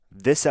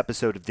This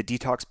episode of the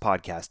Detox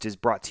Podcast is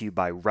brought to you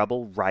by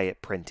Rebel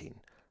Riot Printing.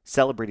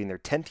 Celebrating their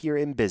 10th year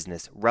in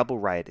business, Rebel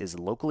Riot is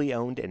locally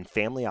owned and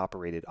family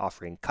operated,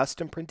 offering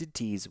custom printed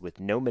tees with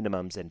no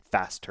minimums and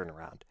fast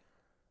turnaround.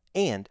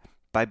 And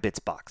by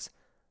Bitsbox.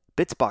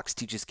 Bitsbox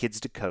teaches kids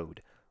to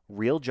code.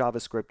 Real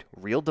JavaScript,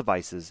 real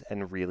devices,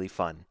 and really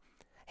fun.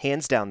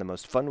 Hands down the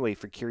most fun way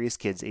for curious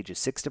kids ages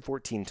 6 to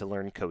 14 to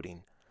learn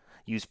coding.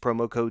 Use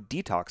promo code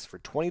DETOX for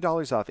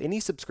 $20 off any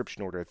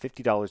subscription order of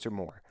 $50 or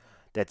more.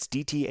 That's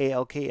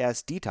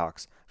DTALKS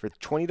DETOX for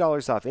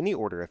 $20 off any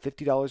order of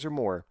 $50 or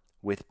more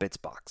with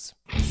Bitsbox.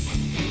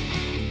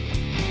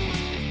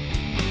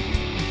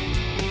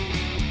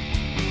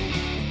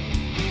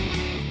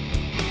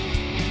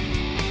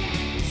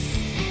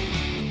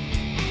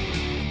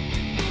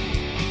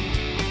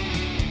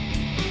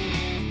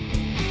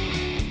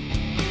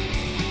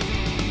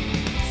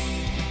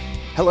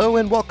 Hello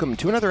and welcome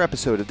to another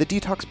episode of the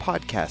Detox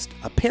Podcast,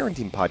 a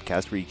parenting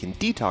podcast where you can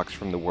detox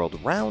from the world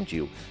around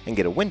you and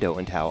get a window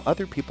into how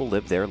other people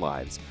live their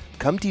lives.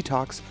 Come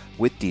detox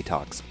with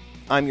Detox.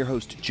 I'm your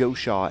host, Joe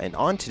Shaw, and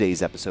on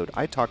today's episode,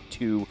 I talked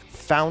to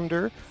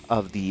founder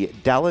of the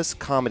Dallas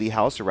Comedy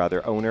House, or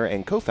rather owner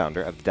and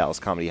co-founder of the Dallas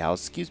Comedy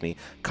House,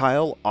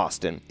 Kyle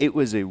Austin. It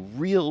was a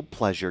real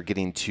pleasure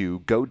getting to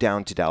go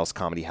down to Dallas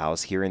Comedy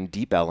House here in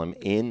Deep Ellum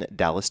in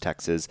Dallas,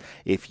 Texas.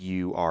 If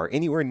you are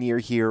anywhere near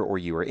here or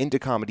you are into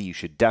comedy, you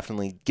should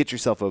definitely get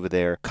yourself over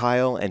there.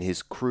 Kyle and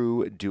his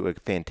crew do a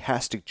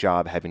fantastic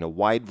job having a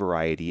wide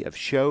variety of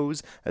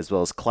shows as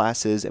well as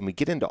classes, and we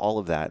get into all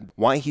of that.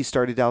 Why he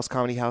started Dallas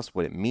Comedy House,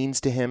 what it means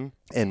to him,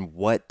 and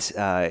what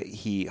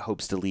he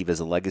hopes to leave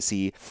as a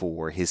legacy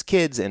for his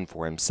kids and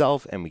for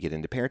himself, and we get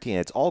into parenting,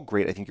 and it's all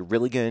great. I think you're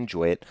really going to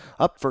enjoy it.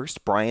 Up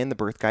first, Brian the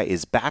Birth Guy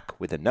is back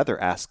with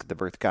another Ask the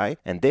Birth Guy,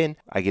 and then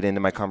I get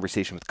into my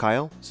conversation with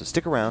Kyle, so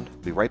stick around. We'll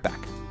be right back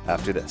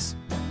after this.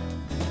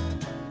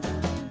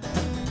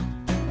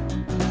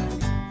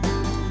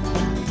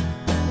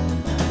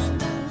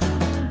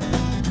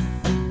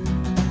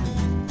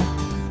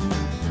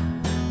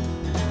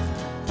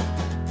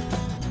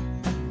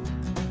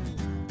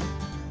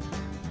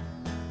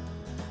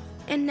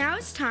 And now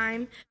it's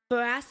time for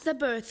Ask the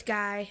Birth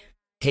Guy.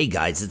 Hey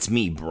guys, it's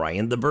me,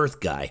 Brian the Birth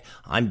Guy.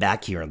 I'm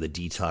back here on the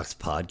Detox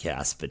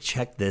Podcast, but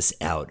check this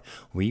out.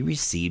 We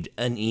received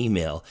an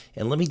email,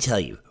 and let me tell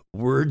you,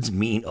 words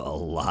mean a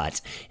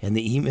lot. And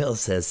the email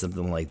says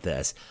something like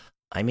this: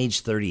 I'm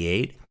age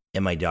 38,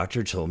 and my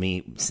doctor told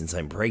me, since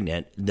I'm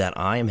pregnant, that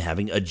I am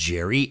having a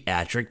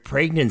geriatric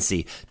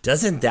pregnancy.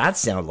 Doesn't that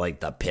sound like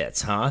the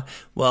pits, huh?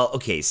 Well,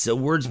 okay, so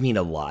words mean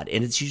a lot,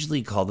 and it's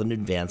usually called an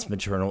advanced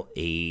maternal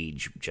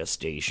age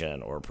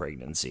gestation or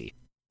pregnancy.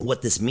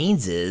 What this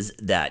means is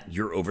that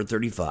you're over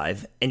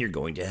 35 and you're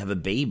going to have a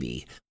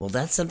baby. Well,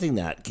 that's something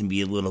that can be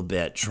a little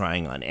bit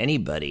trying on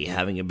anybody,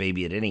 having a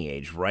baby at any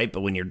age, right?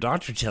 But when your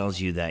doctor tells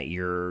you that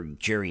you're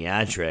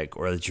geriatric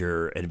or that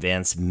you're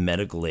advanced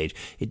medical age,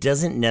 it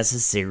doesn't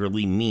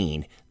necessarily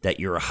mean that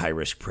you're a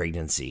high-risk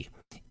pregnancy.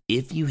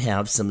 If you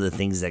have some of the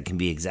things that can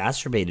be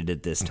exacerbated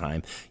at this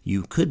time,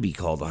 you could be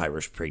called a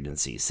high-risk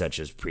pregnancy, such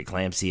as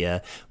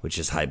preeclampsia, which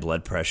is high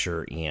blood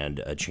pressure and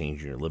a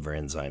change in your liver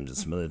enzymes and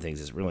some other things.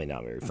 It's really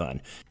not very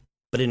fun.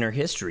 But in our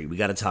history, we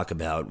got to talk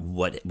about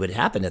what would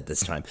happen at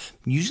this time.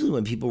 Usually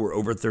when people were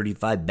over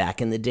 35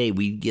 back in the day,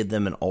 we'd give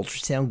them an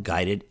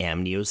ultrasound-guided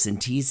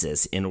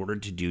amniocentesis in order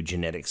to do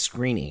genetic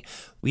screening.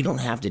 We don't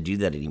have to do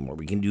that anymore.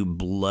 We can do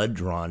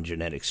blood-drawn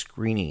genetic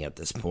screening at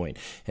this point,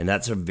 and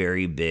that's a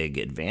very big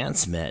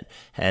advancement.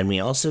 And we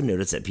also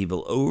noticed that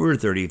people over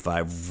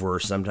 35 were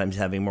sometimes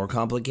having more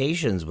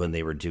complications when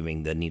they were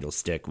doing the needle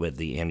stick with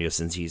the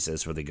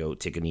amniocentesis, where they go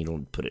take a needle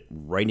and put it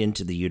right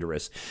into the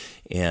uterus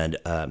and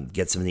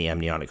get some of the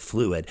amniotic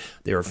fluid.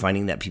 They were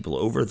finding that people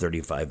over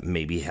 35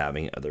 may be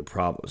having other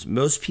problems.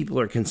 Most people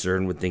are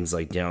concerned with things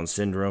like Down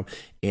syndrome,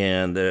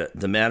 and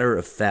the matter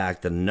of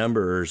fact, the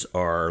numbers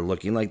are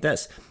looking like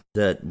this.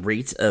 The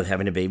rates of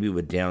having a baby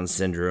with Down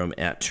syndrome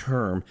at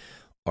term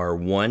are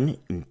 1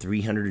 in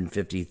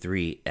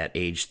 353 at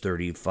age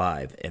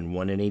 35, and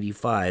 1 in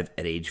 85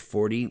 at age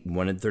 40,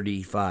 1 in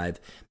 35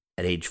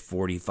 at age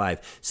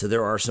 45. So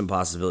there are some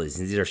possibilities.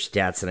 And these are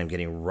stats that I'm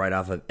getting right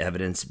off of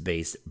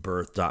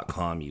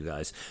evidencebasedbirth.com, you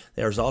guys.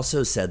 There's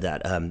also said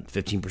that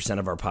 15%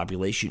 of our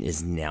population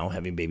is now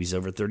having babies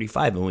over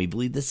 35. And we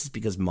believe this is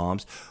because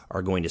moms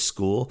are going to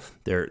school.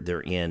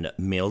 They're in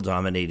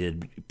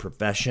male-dominated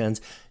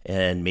professions,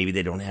 and maybe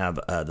they don't have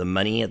the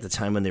money at the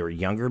time when they were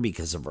younger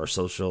because of our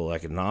social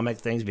economic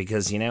things.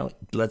 Because,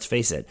 let's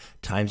face it,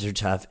 times are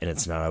tough and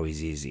it's not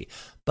always easy.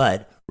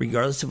 But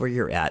regardless of where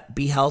you're at,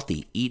 be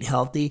healthy, eat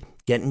healthy,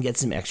 get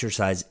some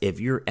exercise. If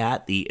you're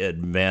at the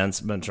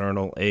advanced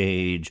maternal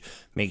age,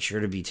 make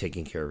sure to be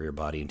taking care of your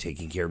body and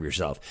taking care of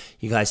yourself.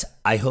 You guys,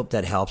 I hope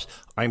that helps.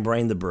 I'm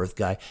Brian the Birth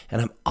Guy, and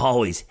I'm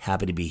always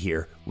happy to be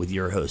here with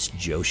your host,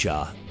 Joe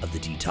Shaw of the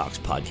Detox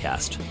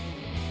Podcast.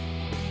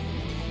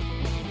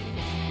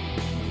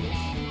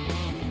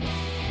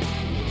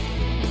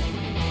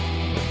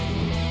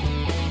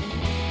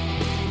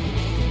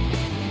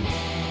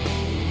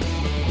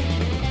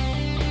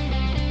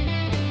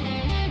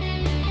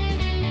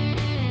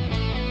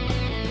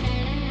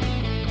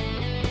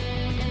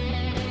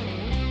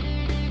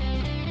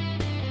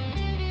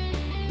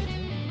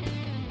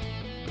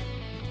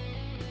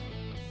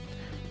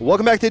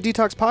 Welcome back to the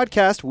Detox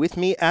Podcast. With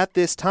me at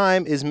this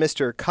time is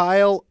Mr.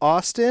 Kyle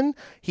Austin.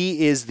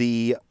 He is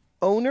the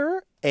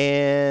owner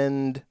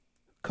and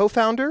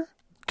co-founder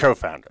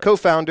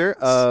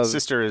of...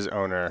 Sister is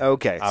owner.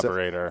 Okay.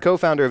 Operator. So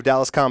co-founder of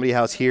Dallas Comedy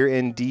House here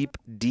in deep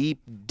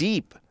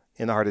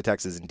in the heart of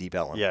Texas in Deep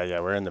Ellum.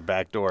 Yeah, we're in the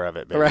back door of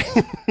it, baby.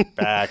 Right.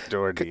 Back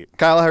door deep.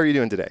 Kyle, how are you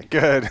doing today?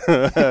 Good.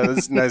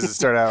 It's nice to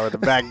start out with a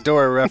back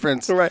door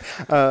reference. Right.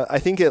 I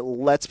think it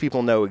lets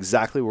people know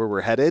exactly where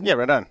we're headed. Yeah,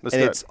 right on. Let's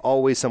and do it's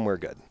always somewhere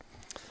good.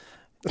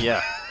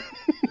 Yeah.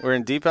 We're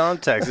in Deep Ellum,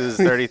 Texas,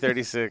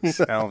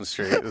 3036 Elm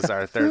Street. This is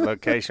our third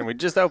location. We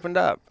just opened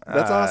up.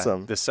 That's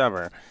awesome. This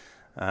summer.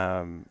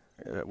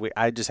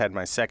 I just had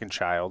my second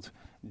child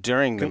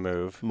during the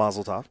move.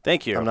 Mazel tov.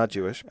 Thank you. I'm not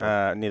Jewish.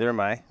 Neither am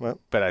I. Well.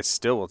 But I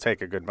still will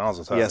take a good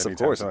mazel tov. Yes, of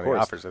anytime course. somebody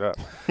offers it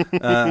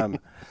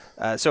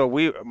up.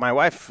 So my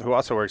wife, who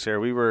also works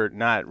here, we were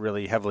not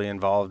really heavily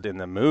involved in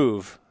the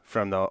move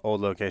from the old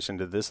location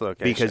to this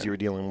location. Because you were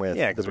dealing with...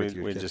 Yeah, because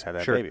we just had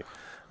that Sure. baby.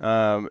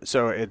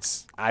 So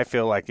I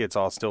feel like it's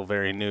all still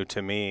very new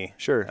to me.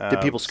 Sure. Did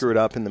people screw it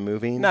up in the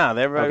moving? No,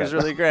 everybody was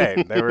really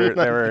great. They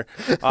were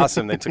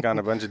awesome. They took on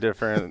a bunch of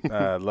different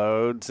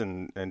loads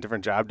and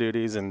different job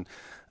duties, and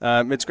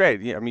it's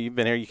great. Yeah, I mean, you've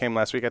been here. You came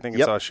last week, I think.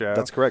 Yep, Saw a show.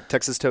 that's correct.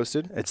 Texas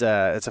Toasted. It's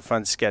a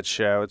fun sketch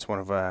show. It's one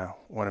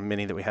of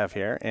many that we have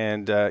here,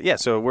 and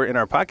so we're in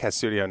our podcast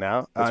studio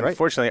now. That's right.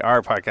 Unfortunately,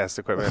 our podcast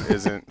equipment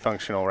isn't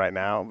functional right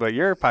now, but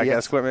your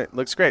podcast equipment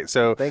looks great.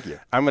 So thank you.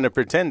 I'm going to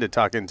pretend to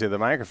talk into the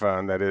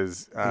microphone that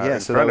is in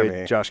so front that of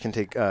way me. Josh can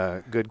take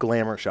good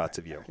glamour shots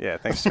of you. Yeah,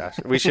 thanks, Josh.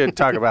 We should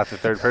talk about the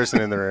third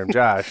person in the room,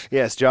 Josh.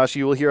 Yes, Josh,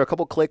 you will hear a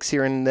couple clicks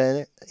here and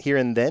there,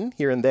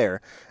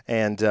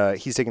 and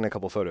he's taking a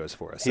couple photos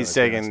for us. He's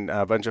taking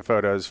a bunch of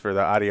photos for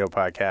the audio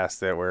podcast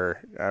that we're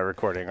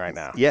recording right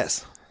now.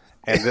 Yes.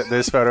 And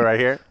this photo right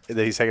here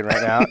that he's taking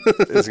right now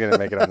is going to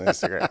make it on the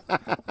Instagram.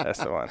 That's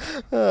the one.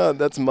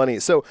 That's money.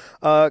 So,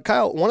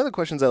 Kyle, one of the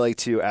questions I like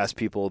to ask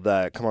people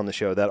that come on the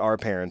show that are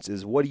parents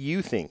is, what do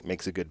you think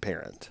makes a good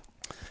parent?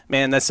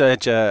 Man, that's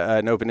such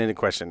an open-ended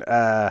question.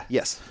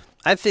 Yes.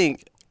 I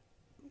think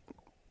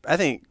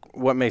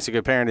what makes a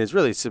good parent is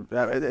really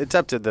it's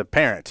up to the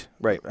parent.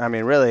 Right. I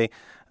mean, really,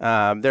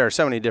 there are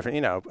so many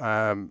different,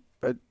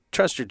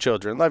 trust your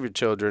children, love your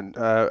children,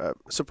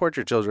 support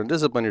your children,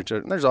 discipline your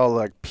children. There's all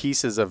like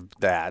pieces of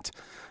that.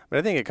 But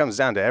I think it comes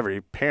down to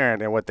every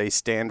parent and what they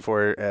stand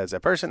for as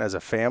a person, as a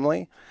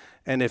family.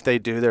 And if they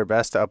do their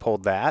best to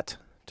uphold that,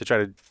 to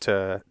try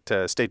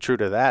to stay true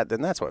to that,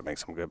 then that's what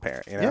makes them a good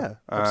parent. You know? Yeah,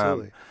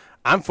 absolutely.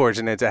 I'm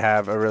fortunate to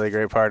have a really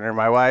great partner.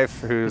 My wife,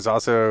 who's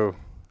also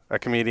a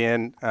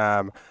comedian,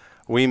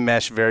 we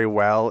mesh very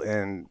well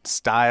in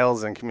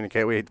styles and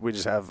communicate. We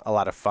just have a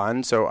lot of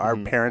fun. So our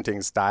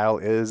parenting style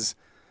is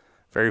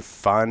very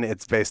fun.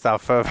 It's based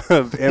off of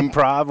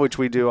improv, which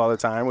we do all the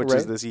time, which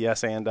is this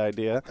yes and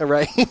idea.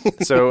 Right.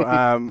 So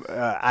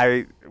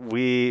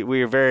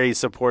we are very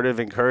supportive,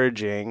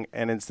 encouraging,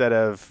 and instead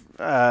of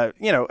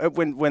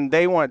when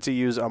they want to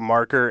use a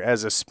marker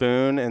as a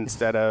spoon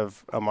instead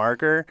of a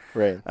marker,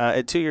 right.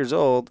 At 2 years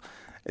old,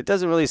 it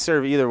doesn't really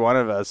serve either one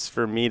of us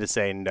for me to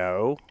say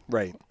no.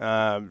 Right.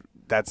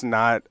 That's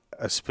not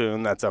a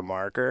spoon, that's a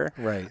marker.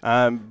 Right.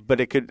 But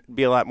it could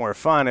be a lot more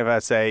fun if I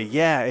say,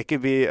 yeah, it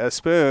could be a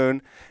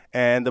spoon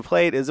and the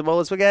plate is a bowl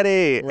of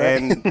spaghetti. Right.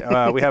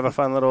 And we have a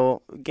fun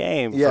little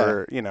game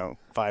for,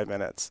 5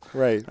 minutes.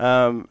 Right.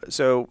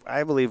 So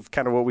I believe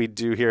kind of what we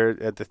do here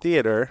at the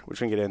theater, which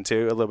we can get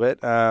into a little bit,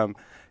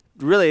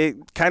 really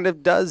kind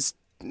of does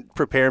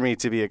prepare me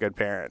to be a good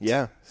parent.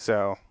 Yeah.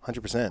 So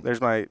 100%.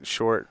 There's my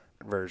short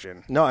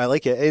version. No, I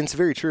like it. And it's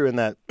very true in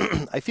that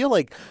I feel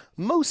like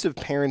most of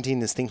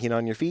parenting is thinking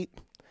on your feet,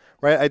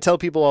 right? I tell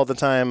people all the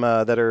time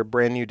that are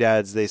brand new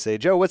dads, they say,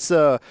 Joe, what's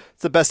the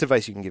best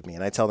advice you can give me?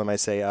 And I tell them, I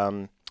say,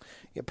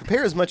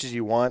 prepare as much as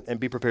you want and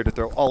be prepared to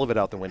throw all of it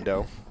out the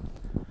window,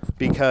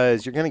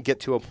 because you're going to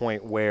get to a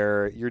point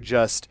where you're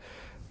just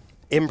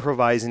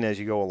improvising as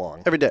you go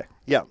along. Every day.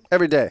 Yeah.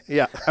 Every day.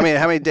 Yeah. I mean,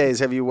 how many days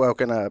have you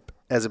woken up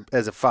as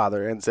a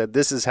father and said,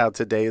 this is how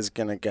today is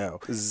going to go?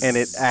 And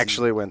it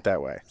actually went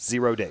that way.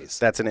 0 days.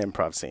 That's an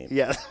improv scene.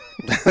 Yeah.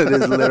 It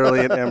is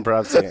literally an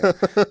improv scene.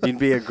 You'd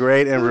be a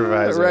great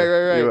improviser.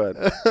 Right. You would.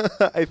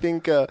 I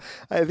think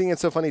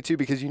it's so funny too,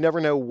 because you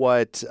never know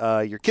what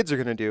your kids are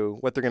going to do,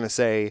 what they're going to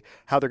say,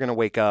 how they're going to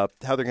wake up,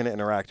 how they're going to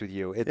interact with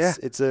you.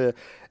 It's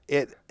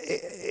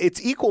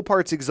equal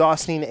parts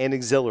exhausting and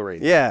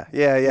exhilarating. Yeah. You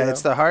know?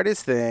 It's the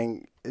hardest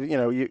thing.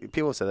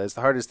 People say that it's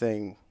the hardest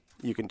thing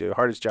you can do. The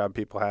hardest job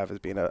people have is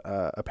being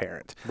a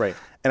parent. Right.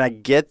 And I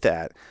get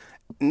that.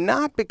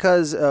 Not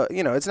because,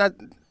 it's not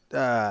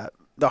the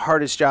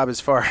hardest job as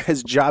far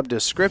as job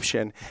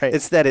description. Right.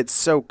 It's that it's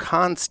so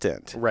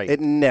constant. Right. It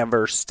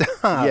never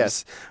stops.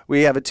 Yes.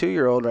 We have a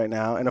 2-year-old right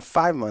now and a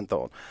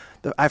 5-month-old.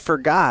 I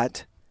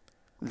forgot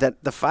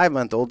that the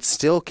 5-month-old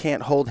still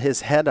can't hold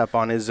his head up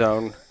on his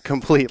own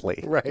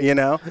completely. Right. You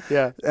know?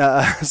 Yeah.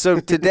 So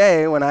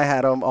today, when I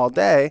had him all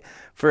day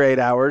for 8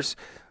 hours,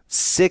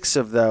 6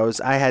 of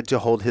those, I had to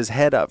hold his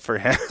head up for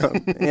him,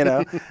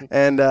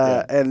 and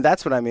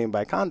that's what I mean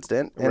by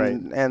constant.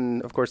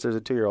 And of course, there's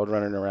a 2-year-old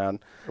running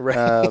around,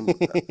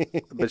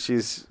 but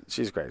she's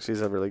great.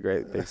 She's a really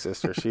great big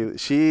sister.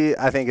 She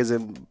I think is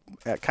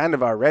kind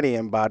of already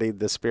embodied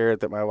the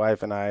spirit that my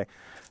wife and I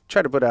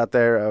try to put out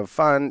there of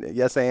fun,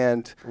 yes,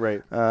 and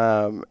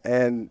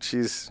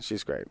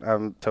she's great.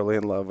 I'm totally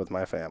in love with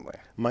my family.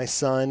 My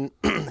son,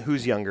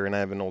 who's younger, and I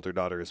have an older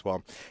daughter as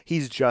well,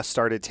 he's just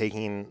started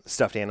taking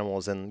stuffed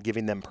animals and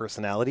giving them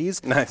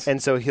personalities. Nice.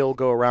 And so he'll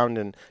go around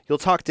and you'll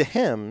talk to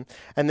him,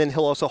 and then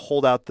he'll also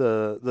hold out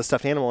the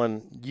stuffed animal,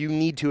 and you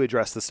need to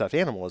address the stuffed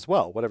animal as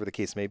well, whatever the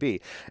case may be.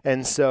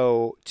 And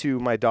so to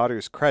my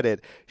daughter's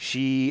credit,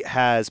 she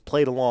has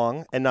played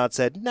along and not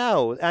said,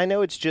 no, I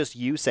know it's just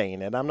you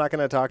saying it. I'm not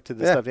going to talk to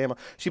the stuffed animal.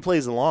 She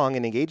plays along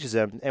and engages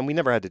him, and we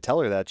never had to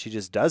tell her that. She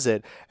just does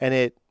it, and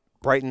it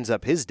brightens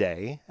up his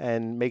day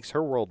and makes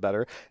her world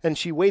better. And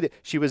she waited.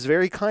 She was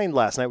very kind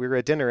last night. We were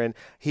at dinner, and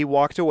he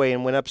walked away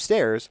and went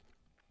upstairs,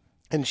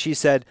 and she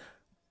said,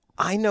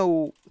 I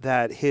know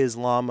that his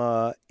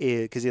llama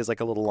is, because he has like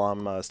a little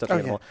llama stuffed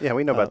animal. Yeah,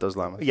 we know about those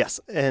llamas. Yes.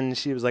 And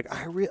she was like,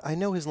 I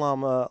know his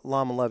llama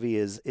Lovey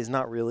is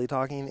not really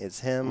talking.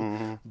 It's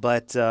him.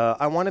 But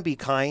I want to be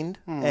kind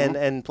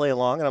and play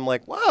along. And I'm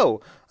like,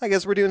 whoa, I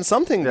guess we're doing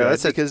something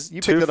good because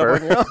you picked it up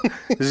on your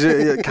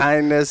own.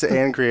 Kindness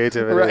and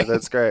creativity. Right.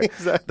 That's great.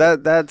 Exactly.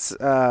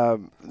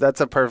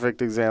 That's a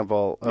perfect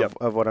example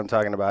of what I'm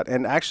talking about.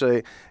 And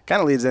actually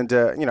kind of leads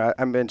into, you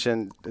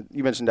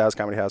mentioned Dallas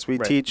Comedy House. We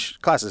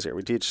teach classes here.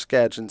 We teach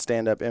sketch and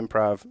stand-up,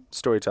 improv,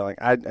 storytelling.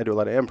 I do a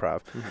lot of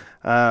improv.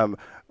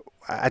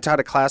 I taught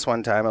a class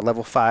one time, at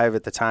level 5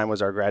 at the time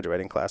was our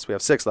graduating class. We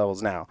have 6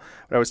 levels now.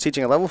 But I was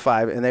teaching at level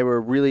 5, and they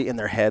were really in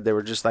their head. They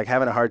were just like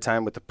having a hard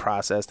time with the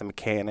process, the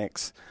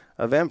mechanics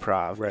of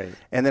improv. Right.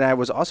 And then I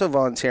was also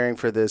volunteering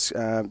for this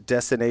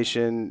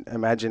destination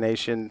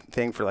imagination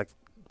thing for like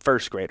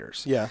first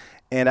graders. Yeah.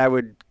 And I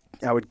would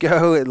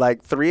go at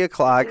like 3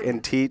 o'clock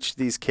and teach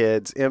these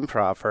kids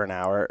improv for an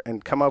hour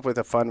and come up with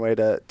a fun way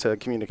to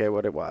communicate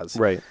what it was.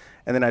 Right.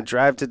 And then I'd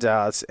drive to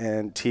Dallas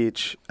and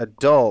teach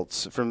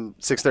adults from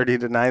 6:30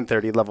 to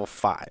 9:30, level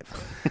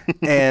 5.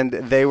 And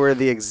they were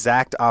the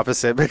exact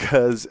opposite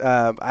because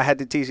I had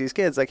to teach these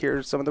kids, like,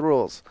 here's some of the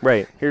rules.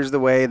 Right. Here's the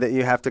way that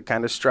you have to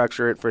kind of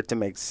structure it for it to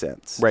make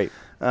sense. Right.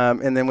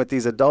 And then with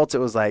these adults, it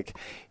was like,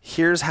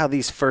 here's how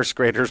these first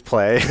graders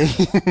play.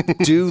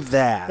 Do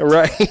that.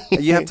 Right.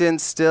 You have to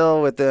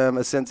instill with them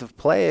a sense of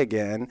play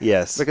again.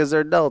 Yes. Because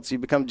they're adults. You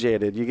become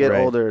jaded. You get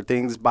older.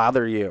 Things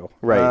bother you.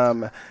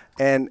 Right.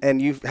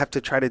 And you have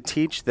to try to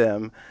teach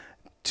them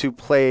to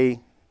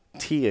play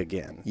T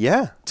again.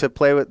 Yeah. To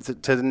play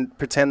with, to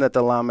pretend that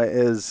the llama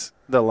is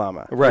the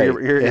llama. Right.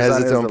 It has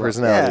its own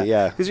personality.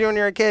 Yeah. Because when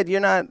you're a kid, you're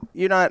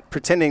not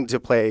pretending to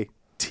play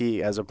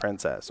T as a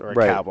princess or a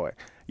cowboy.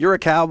 You're a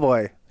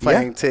cowboy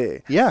playing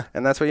T. Yeah.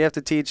 And that's what you have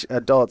to teach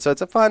adults. So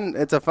it's a fun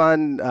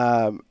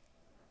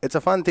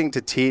thing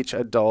to teach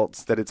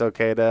adults that it's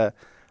okay to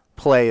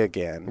play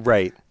again.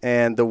 Right.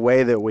 And the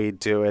way that we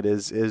do it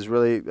is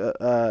really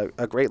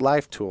a great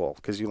life tool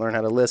because you learn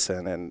how to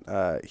listen and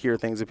hear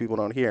things that people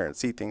don't hear and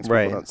see things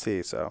people don't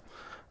see. So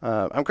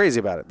I'm crazy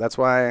about it. That's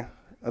why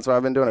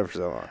I've been doing it for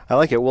so long. I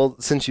like it. Well,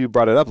 since you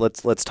brought it up,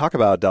 let's talk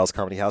about Dallas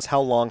Comedy House. How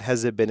long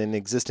has it been in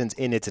existence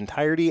in its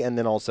entirety? And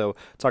then also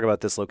talk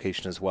about this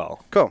location as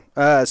well. Cool.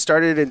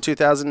 Started in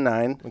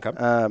 2009.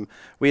 Okay.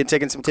 We had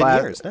taken some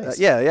 10 years. Nice.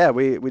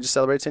 We just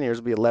celebrated 10 years.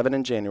 It'll be 11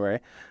 in January.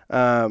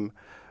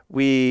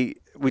 We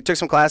took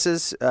some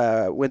classes,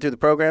 went through the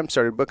program,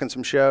 started booking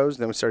some shows,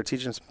 then we started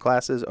teaching some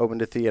classes,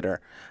 opened a theater,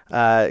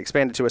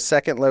 expanded to a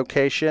second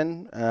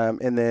location,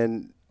 and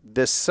then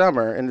this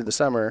summer, into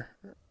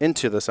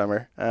the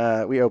summer,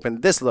 we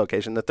opened this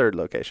location, the third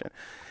location.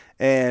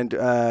 And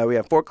we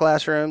have 4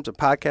 classrooms, a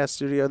podcast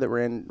studio that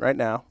we're in right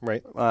now.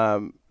 Right.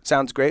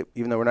 Sounds great,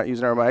 even though we're not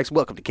using our mics.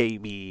 Welcome to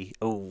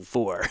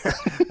KB04.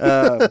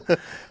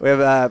 We have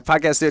a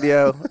podcast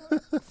studio,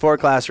 4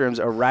 classrooms,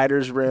 a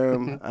writer's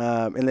room,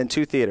 and then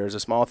 2 theaters, a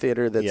small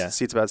theater that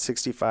seats about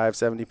 65,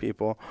 70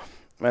 people,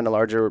 and a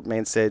larger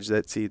main stage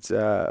that seats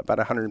about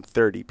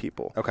 130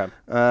 people. Okay.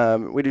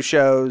 We do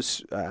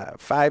shows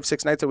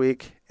 5-6 nights a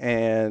week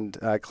and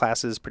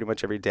classes pretty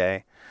much every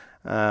day.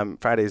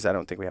 Fridays, I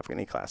don't think we have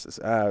any classes.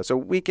 So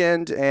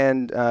weekend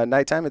and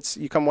nighttime,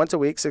 you come once a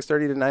week,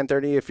 6:30 to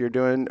 9:30 if you're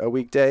doing a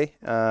weekday,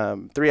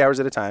 3 hours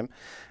at a time.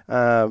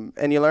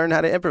 And you learn how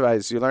to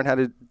improvise. You learn how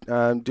to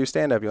do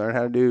stand-up. You learn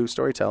how to do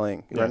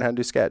storytelling. You learn how to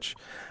do sketch.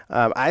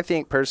 I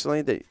think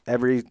personally that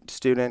every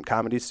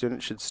comedy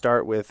student should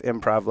start with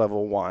improv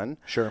level 1.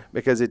 Sure.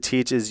 Because it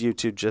teaches you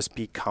to just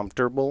be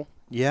comfortable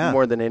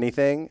more than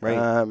anything.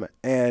 Right.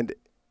 And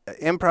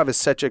improv is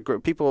such a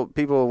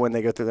people when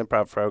they go through the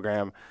improv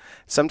program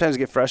sometimes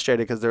get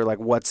frustrated because they're like,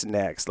 what's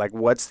next? Like,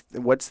 what's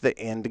the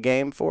end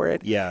game for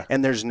it? Yeah.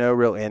 And there's no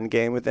real end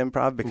game with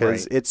improv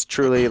because it's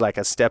truly like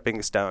a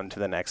stepping stone to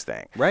the next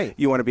thing. Right.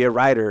 You want to be a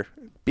writer,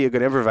 be a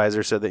good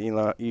improviser so that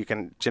you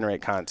can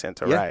generate content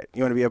to write.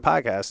 You want to be a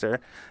podcaster,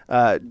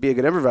 be a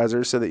good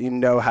improviser so that you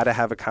know how to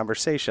have a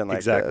conversation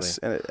like this.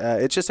 And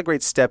it's just a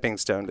great stepping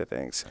stone to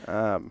things.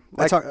 I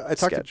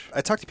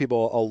talk to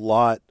people a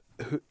lot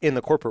in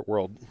the corporate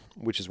world,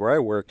 which is where I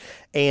work,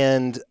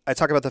 and I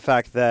talk about the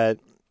fact that,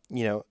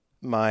 you know,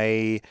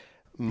 my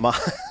you're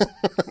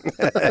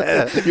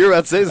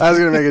about to say something. I was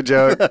going to make a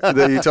joke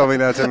that you told me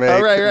not to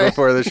make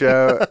before the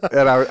show,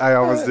 and I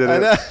almost did it. I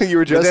know. You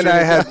were just. But then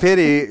I had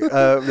pity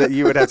that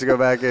you would have to go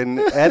back and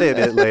edit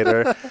it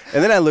later,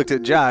 and then I looked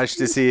at Josh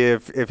to see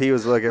if he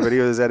was looking, but he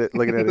was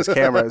looking at his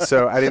camera,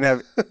 so I didn't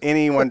have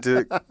anyone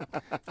to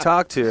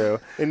talk to.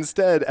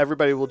 Instead,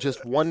 everybody will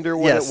just wonder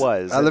what it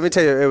was. Let me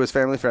tell you, it was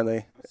family friendly.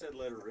 I said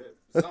let her rip.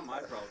 It's not my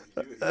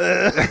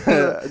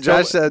problem.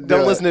 Josh said,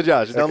 "Don't listen to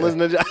Josh. Don't listen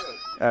to Josh."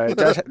 All right,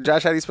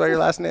 Josh, how do you spell your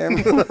last name?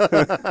 Okay,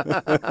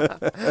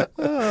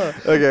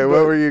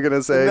 what were you going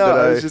to say? No,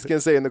 I was just going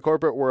to say, in the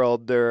corporate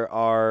world, there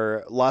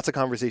are lots of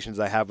conversations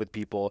I have with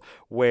people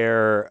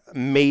where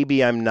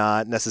maybe I'm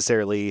not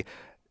necessarily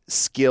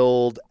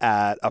skilled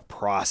at a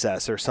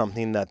process or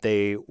something that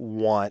they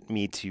want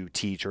me to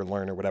teach or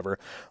learn or whatever.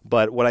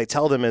 But what I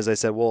tell them is I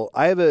said, well,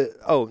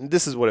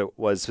 this is what it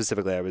was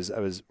specifically. I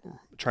was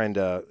trying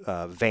to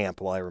vamp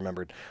while I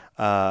remembered.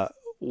 I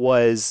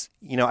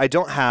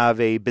don't have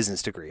a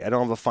business degree. I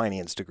don't have a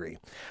finance degree.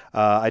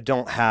 I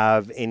don't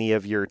have any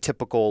of your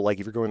typical, like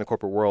if you're going in the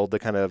corporate world, the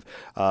kind of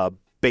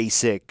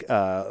basic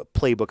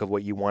playbook of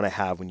what you want to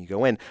have when you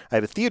go in. I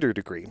have a theater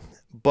degree.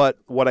 But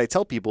what I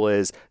tell people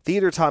is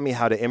theater taught me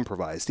how to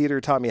improvise. Theater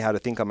taught me how to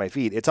think on my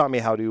feet. It taught me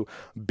how to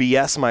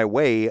BS my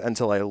way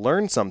until I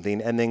learn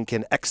something and then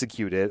can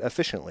execute it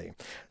efficiently.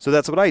 So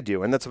that's what I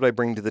do, and that's what I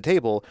bring to the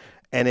table,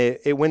 and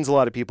it wins a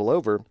lot of people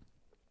over.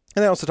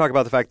 And I also talk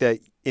about the fact that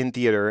in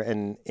theater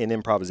and in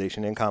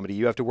improvisation and comedy,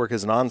 you have to work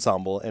as an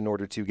ensemble in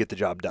order to get the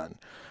job done.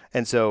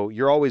 And so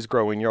you're always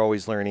growing, you're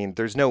always learning.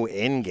 There's no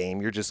end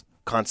game. You're just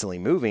constantly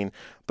moving.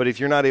 But if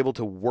you're not able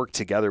to work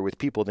together with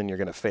people, then you're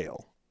going to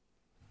fail.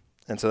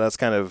 And so that's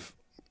kind of...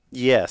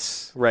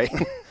 Yes. Right.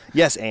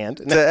 Yes, and.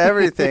 To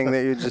everything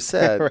that you just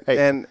said. Right.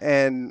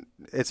 And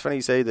it's funny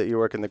you say that you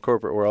work in the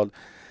corporate world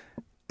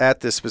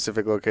at this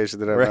specific location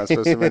that I'm not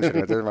supposed to mention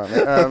at this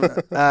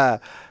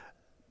moment.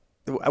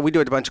 We do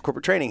a bunch of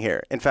corporate training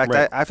here. In fact,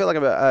 I feel like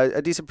I'm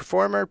a decent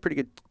performer, pretty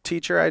good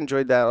teacher. I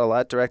enjoyed that a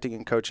lot, directing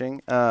and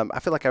coaching. I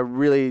feel like I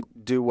really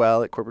do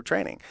well at corporate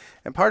training.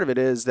 And part of it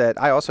is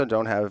that I also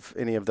don't have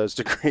any of those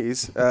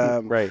degrees.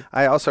 Right.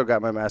 I also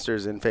got my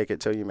master's in Fake It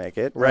Till You Make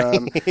It.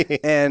 Right.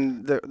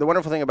 And the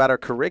wonderful thing about our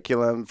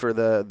curriculum for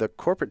the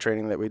corporate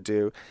training that we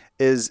do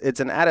is it's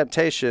an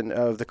adaptation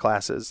of the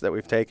classes that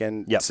we've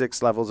taken,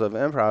 6 levels of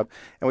improv,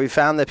 and we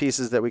found the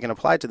pieces that we can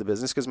apply to the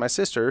business because my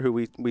sister,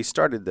 who we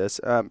started this,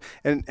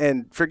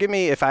 and forgive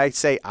me if I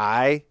say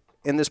I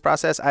in this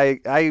process,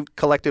 I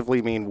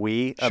collectively mean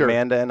we, Sure.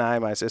 Amanda and I,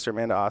 my sister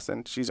Amanda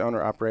Austin, she's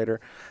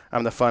owner-operator,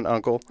 I'm the fun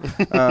uncle.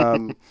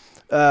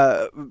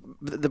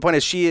 The point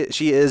is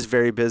she is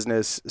very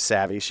business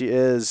savvy. She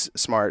is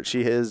smart.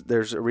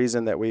 There's a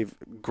reason that we've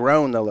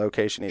grown the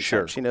location each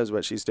time. She knows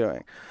what she's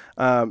doing.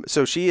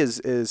 So she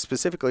is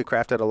specifically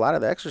crafted a lot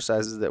of the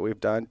exercises that we've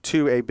done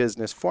to a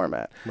business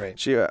format. Right.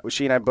 She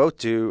and I both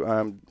do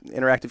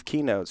interactive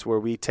keynotes where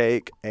we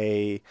take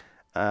a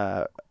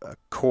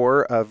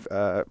core of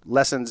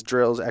lessons,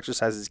 drills,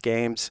 exercises,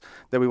 games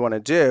that we want to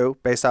do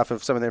based off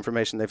of some of the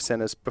information they've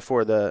sent us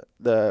before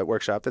the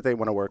workshop that they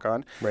want to work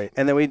on. Right.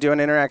 And then we do an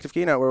interactive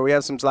keynote where we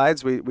have some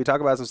slides, we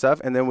talk about some stuff,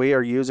 and then we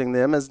are using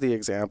them as the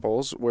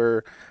examples.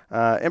 We're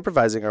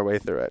improvising our way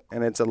through it.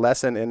 And it's a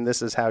lesson in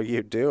this is how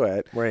you do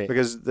it. Right.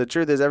 Because the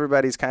truth is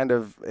everybody's kind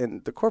of,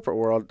 in the corporate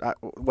world,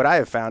 what I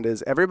have found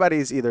is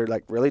everybody's either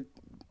like really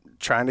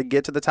trying to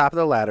get to the top of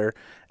the ladder,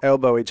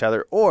 elbow each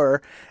other,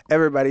 or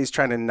everybody's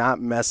trying to not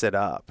mess it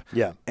up.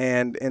 Yeah.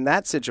 And in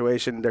that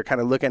situation, they're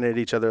kind of looking at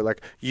each other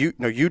like, you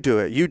do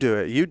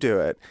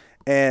it.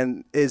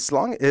 And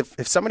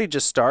if somebody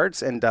just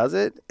starts and does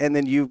it, and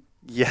then you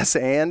yes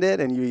and it,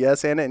 and you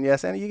yes and it, and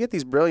yes and it, you get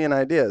these brilliant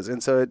ideas.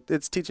 And so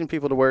it's teaching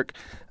people to work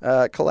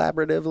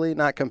collaboratively,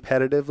 not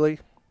competitively.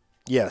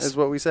 Yes. Is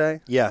what we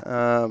say.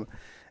 Yeah.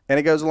 And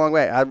it goes a long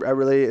way. I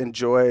really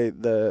enjoy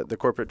the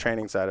corporate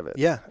training side of it.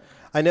 Yeah.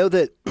 I know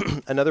that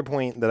another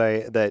point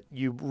that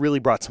you really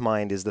brought to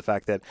mind is the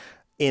fact that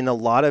in a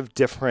lot of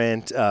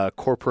different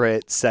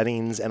corporate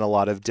settings and a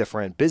lot of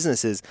different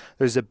businesses,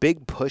 there's a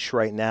big push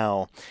right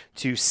now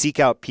to seek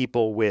out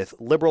people with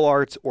liberal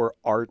arts or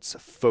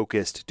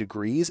arts-focused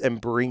degrees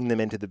and bring them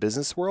into the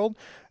business world.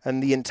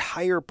 And the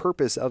entire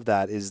purpose of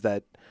that is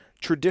that,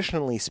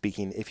 traditionally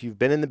speaking, if you've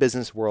been in the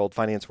business world,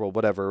 finance world,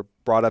 whatever,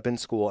 brought up in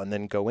school and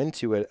then go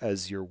into it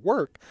as your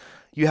work,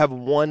 you have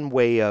one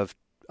way of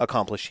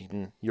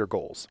accomplishing your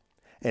goals.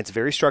 And it's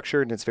very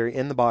structured and it's very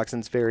in the box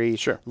and it's very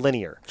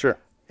linear. Sure.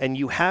 and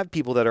you have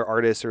people that are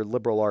artists or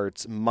liberal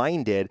arts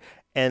minded,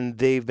 and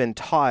they've been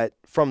taught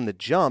from the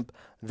jump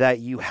that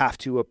you have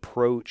to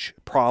approach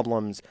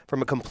problems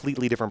from a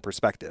completely different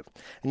perspective.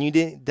 And you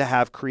need to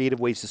have creative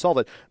ways to solve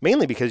it,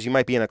 mainly because you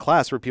might be in a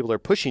class where people are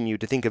pushing you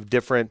to think of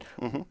different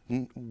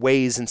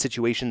ways and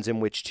situations in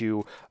which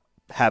to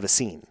have a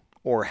scene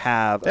or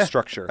have a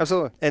structure.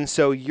 Absolutely. And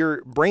so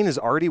your brain is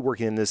already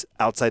working in this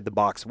outside the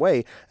box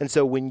way. And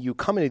so when you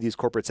come into these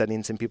corporate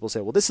settings and people say,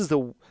 well, this is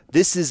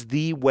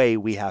the way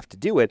we have to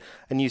do it.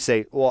 And you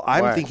say, well,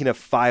 I'm Why? thinking of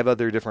 5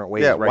 other different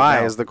ways Yeah, right why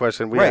now. is the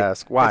question we Right.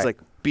 ask. Why? It's like,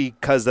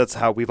 because that's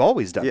how we've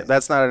always done Yeah, it.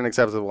 that's not an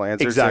acceptable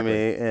answer Exactly. to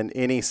me in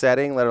any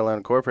setting, let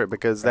alone corporate,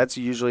 because that's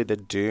usually the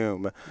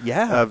doom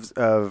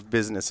of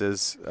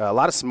businesses. A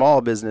lot of small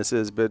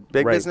businesses, but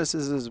big Right.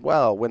 businesses as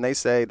well. When they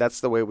say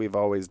that's the way we've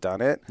always done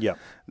it, Yeah.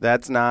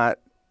 that's not.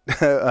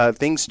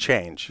 Things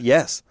change.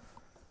 Yes.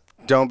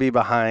 Don't be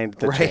behind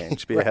the Right,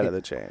 change. Be ahead of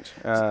the change.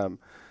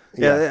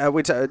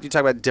 You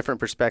talk about different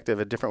perspective,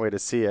 a different way to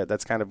see it.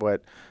 That's kind of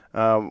what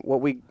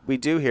we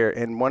do here.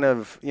 And one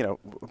of,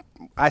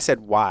 I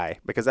said why,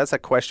 because that's a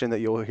question that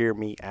you'll hear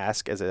me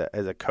ask as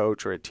a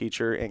coach or a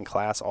teacher in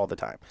class all the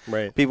time.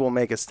 Right. People will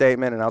make a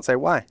statement and I'll say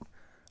why.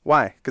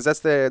 Why? Because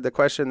that's the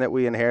question that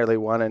we inherently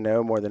want to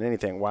know more than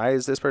anything. Why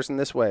is this person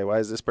this way? Why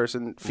does this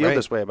person feel Right.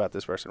 this way about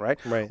this person, right?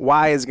 Right.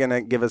 Why is going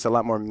to give us a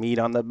lot more meat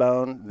on the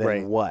bone than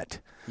Right. what.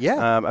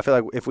 Yeah. I feel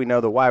like if we know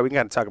the why, we can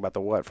kind of talk about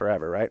the what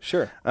forever, right?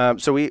 Sure.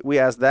 So we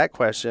asked that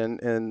question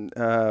in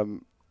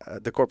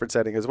the corporate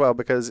setting as well,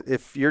 because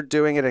if you're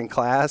doing it in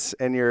class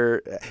and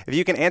if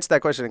you can answer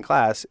that question in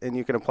class and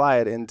you can apply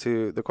it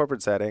into the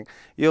corporate setting,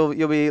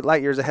 you'll be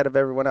light years ahead of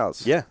everyone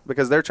else. Yeah.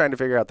 Because they're trying to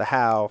figure out the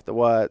how, the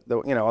what,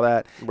 all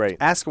that. Right.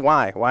 Ask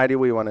why. Why do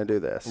we want to do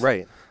this?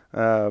 Right.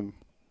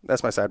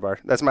 That's my sidebar.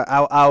 That's my.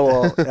 I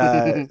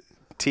will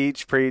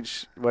teach,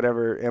 preach,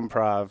 whatever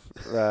improv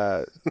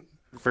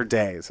for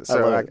days.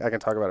 So I can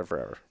talk about it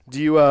forever.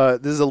 Do you?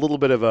 This is a little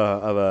bit of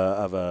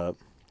a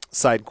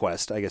side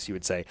quest, I guess you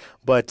would say.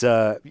 But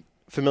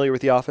familiar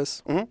with The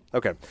Office? Mm-hmm.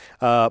 Okay.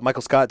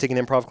 Michael Scott taking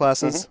improv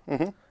classes.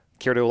 Mm-hmm.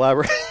 Care to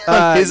elaborate?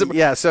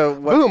 Yeah. So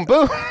boom,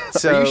 boom.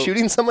 So- Are you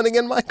shooting someone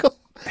again, Michael?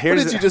 What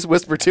Here's did you just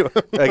whisper to him?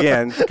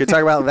 Again, could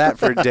talk about that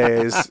for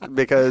days,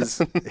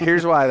 because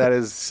here's why that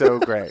is so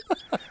great.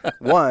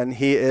 One,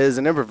 he is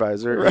an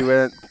improviser. Right. He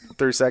went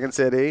through Second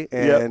City,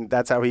 and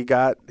that's how he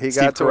got Steve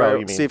to Carell, where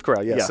you mean. Steve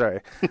Carell. Yes, Yeah.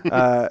 sorry.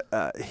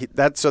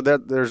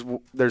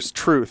 There's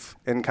truth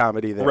in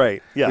comedy there.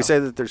 Right, yeah. We say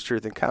that there's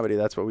truth in comedy.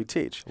 That's what we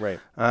teach. Right.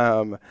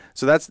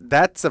 So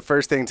that's the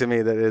first thing to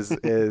me that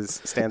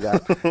is stands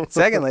out.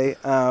 Secondly,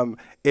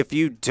 if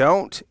you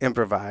don't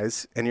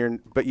improvise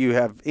but you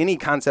have any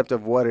concept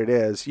of what it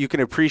is, you can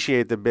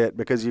appreciate the bit,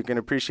 because you can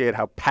appreciate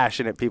how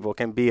passionate people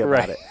can be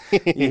about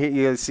it.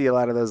 You see a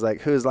lot of those,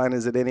 like, whose line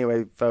is it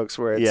anyway, folks,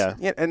 where it's,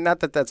 and not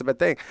that that's a bad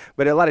thing,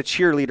 but a lot of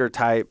cheerleader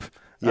type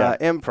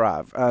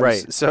improv.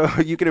 Right. So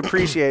you can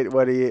appreciate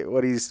when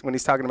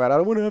he's talking about, I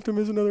don't want to have to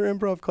miss another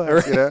improv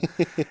class,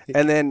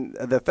 And then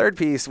the third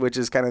piece, which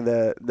is kind of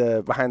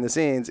the behind the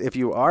scenes, if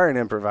you are an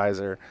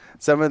improviser,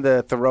 some of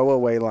the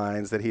throwaway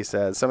lines that he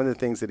says, some of the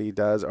things that he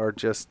does are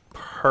just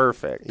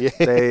perfect. Yeah.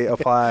 They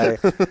apply.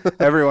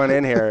 Everyone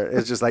in here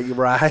is just like,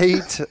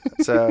 right?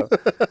 So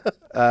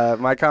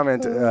my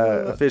comment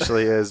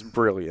officially is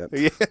brilliant.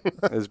 Yeah.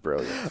 Is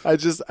brilliant.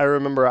 I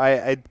remember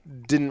I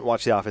didn't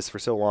watch The Office for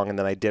so long, and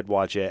then I did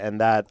watch it, and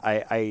that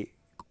I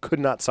could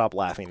not stop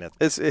laughing at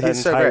that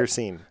entire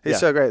scene. He's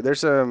so great.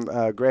 There's some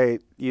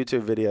great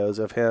YouTube videos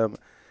of him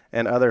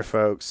and other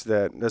folks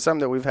there's some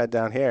that we've had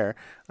down here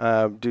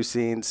do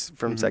scenes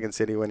from Second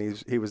City when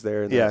he was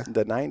there in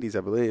the 90s,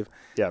 I believe.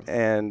 Yeah.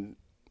 And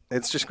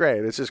it's just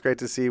great. It's just great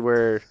to see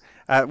where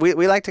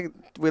we like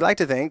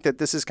to think that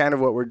this is kind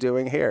of what we're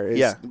doing here.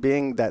 Is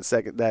being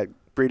that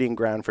breeding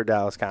ground for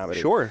Dallas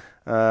comedy. Sure.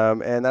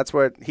 And that's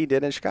what he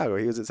did in Chicago.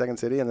 He was at Second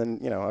City, and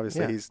then,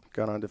 obviously he's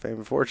gone on to fame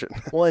and fortune.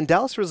 Well, and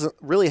Dallas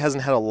really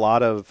hasn't had a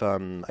lot of,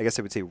 I guess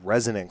I would say,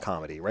 resonant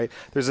comedy, right?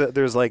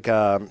 There's like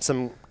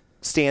some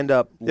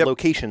stand-up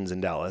locations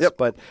in Dallas,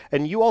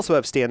 and you also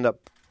have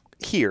stand-up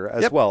here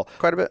as well,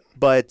 quite a bit.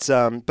 But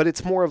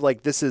it's more of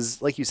like, this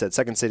is, like you said,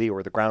 Second City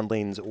or the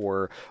Groundlings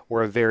or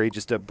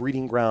just a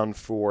breeding ground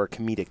for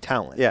comedic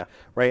talent. Yeah.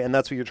 Right. And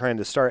that's what you're trying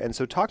to start. And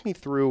so talk me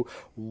through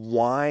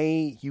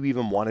why you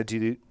even wanted to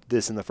do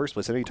this in the first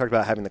place. I know you talked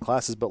about having the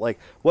classes, but like,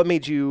 what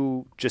made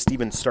you just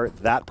even start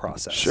that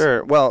process?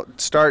 Sure. Well,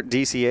 start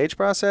DCH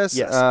process.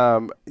 Yes.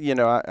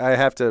 I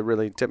have to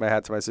really tip my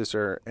hat to my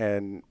sister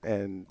and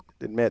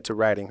admit to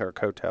riding her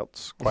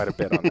coattails quite a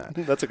bit on that.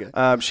 That's okay.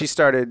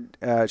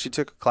 She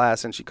took a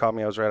class and she called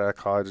me. I was right out of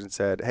college and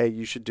said, hey,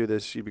 you should do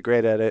this. You'd be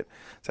great at it.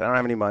 I said, I don't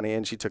have any money.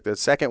 And she took the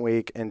second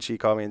week and she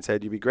called me and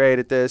said, you'd be great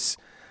at this.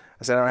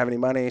 I said, I don't have any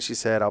money. She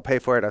said, I'll pay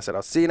for it. I said,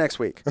 I'll see you next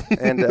week.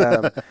 And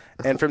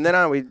and from then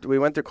on, we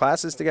went through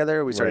classes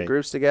together. We started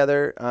groups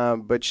together.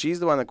 But she's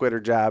the one that quit her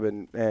job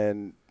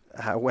and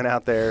went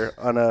out there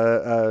on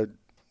a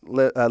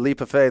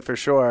leap of faith for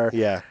sure.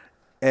 Yeah.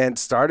 And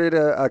started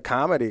a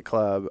comedy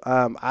club.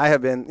 I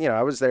have been,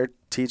 I was there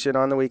teaching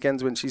on the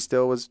weekends when she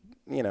still was,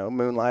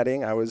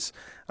 moonlighting. I was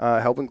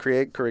helping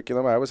create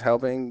curriculum. I was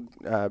helping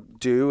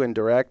do and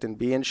direct and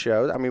be in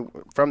shows. I mean,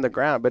 from the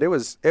ground, but it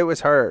was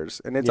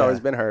hers, and it's always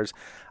been hers.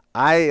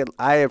 I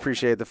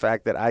appreciate the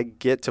fact that I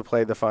get to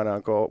play the fun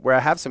uncle, where I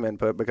have some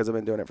input because I've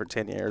been doing it for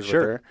 10 years with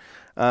her.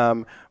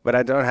 But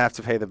I don't have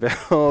to pay the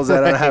bills.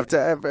 I don't have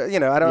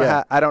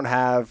to, I don't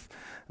have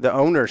the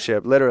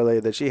ownership literally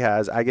that she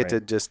has. I get to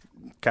just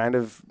kind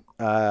of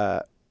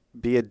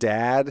be a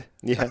dad.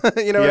 Yeah.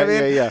 You know what I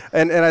mean? Yeah.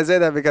 And I say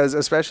that because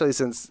especially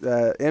since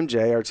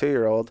MJ, our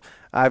 2-year-old,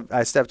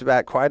 I stepped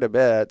back quite a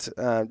bit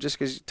just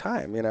because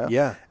time,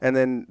 Yeah. And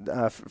then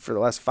for the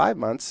last 5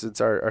 months, since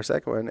our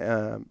second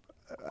one,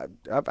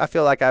 I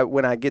feel like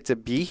when I get to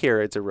be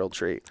here, it's a real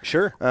treat.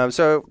 Sure.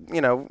 So,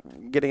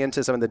 getting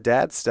into some of the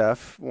dad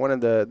stuff, one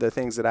of the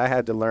things that I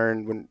had to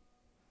learn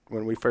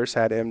when we first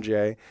had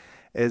MJ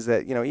is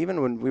that,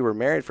 even when we were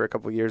married for a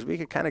couple of years, we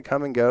could kind of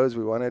come and go as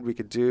we wanted.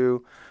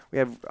 We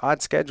have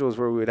odd schedules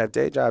where we would have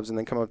day jobs and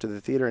then come up to the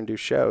theater and do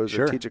shows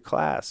or teach a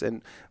class.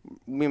 And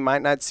we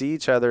might not see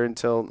each other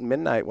until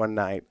midnight one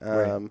night.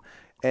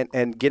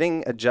 And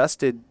getting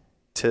adjusted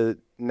to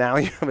now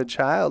you have a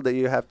child that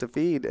you have to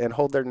feed and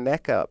hold their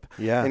neck up.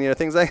 Yeah. And,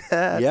 things like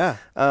that. Yeah.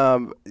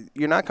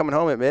 You're not coming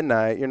home at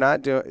midnight. You're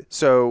not doing –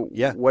 so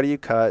what do you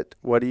cut?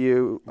 What do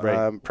you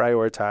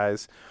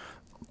prioritize?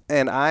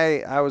 And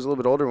I was a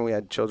little bit older when we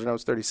had children. I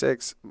was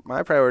 36.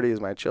 My priority is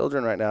my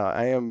children right now.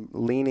 I am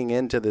leaning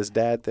into this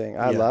dad thing.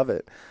 I love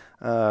it.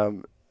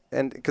 And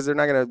because they're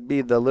not going to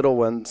be the little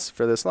ones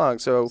for this long.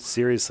 So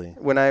seriously,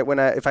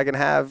 if I can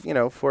have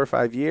 4 or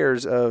 5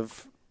 years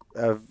of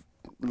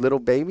little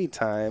baby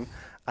time,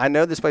 I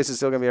know this place is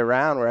still going to be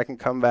around where I can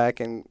come back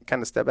and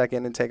kind of step back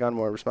in and take on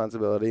more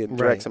responsibility and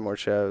direct some more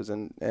shows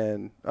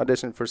and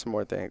audition for some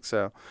more things.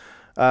 So,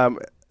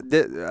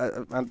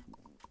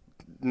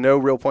 no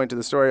real point to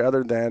the story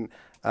other than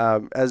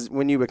as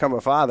when you become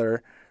a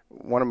father,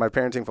 one of my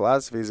parenting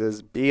philosophies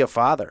is be a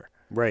father.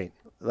 Right.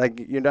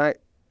 Like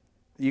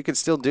you could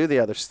still do the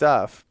other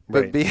stuff,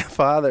 but be a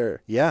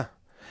father. Yeah.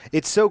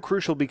 It's so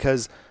crucial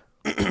because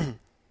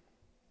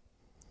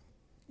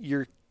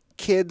your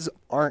kids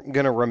aren't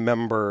going to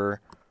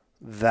remember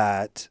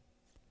that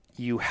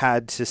you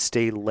had to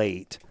stay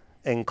late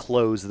and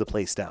close the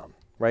place down,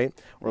 right?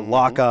 Or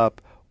lock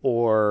up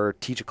or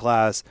teach a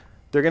class.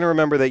 They're going to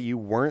remember that you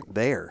weren't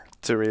there.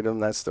 To read them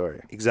that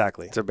story.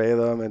 Exactly. To bathe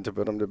them and to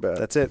put them to bed.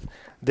 That's it.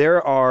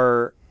 There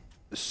are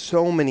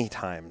so many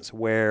times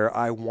where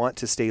I want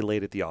to stay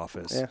late at the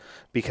office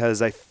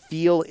because I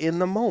feel in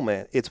the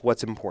moment it's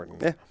what's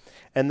important. Yeah.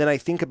 And then I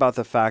think about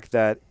the fact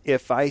that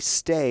if I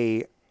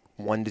stay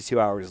 1 to 2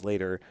 hours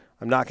later,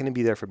 I'm not going to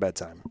be there for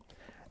bedtime.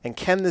 And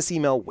can this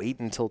email wait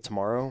until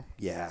tomorrow?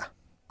 Yeah,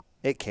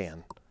 it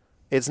can.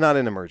 It's not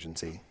an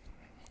emergency.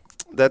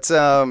 That's we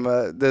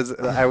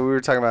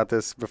were talking about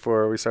this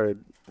before we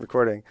started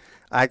recording.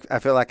 I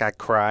feel like I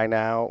cry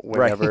now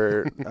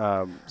whenever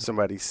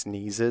somebody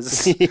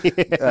sneezes,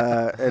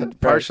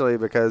 and partially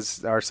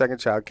because our second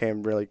child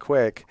came really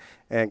quick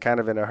and kind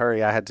of in a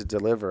hurry. I had to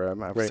deliver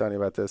him. I was telling you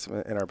about this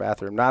in our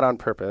bathroom, not on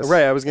purpose.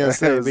 Right, I was going to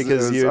say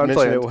because you had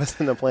mentioned it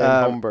wasn't a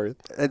planned home birth.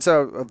 And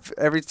so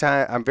every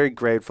time I'm very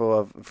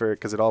grateful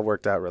because it all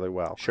worked out really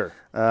well. Sure.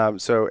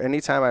 So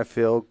anytime I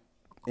feel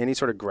any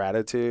sort of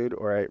gratitude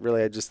or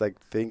I just like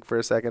think for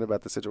a second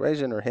about the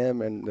situation or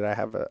him and that I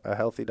have a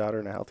healthy daughter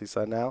and a healthy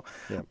son now,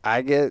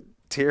 I get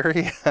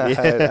teary.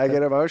 I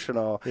get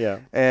emotional. Yeah.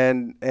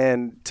 And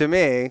to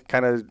me,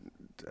 kind of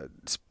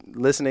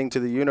listening to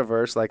the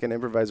universe like an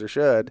improviser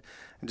should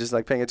and just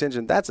like paying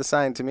attention, that's a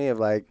sign to me of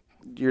like,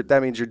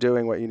 that means you're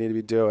doing what you need to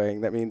be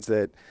doing. That means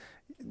that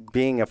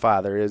being a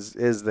father is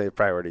the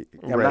priority.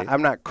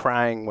 I'm not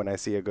crying when I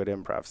see a good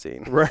improv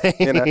scene. Right.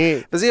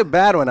 If I see a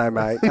bad one, I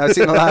might. I've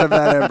seen a lot of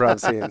bad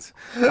improv scenes.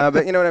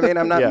 But you know what I mean?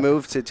 I'm not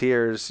moved to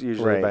tears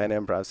usually by an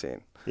improv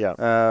scene.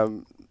 Yeah.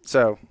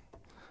 So,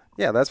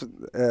 yeah,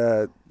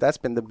 that's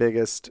been the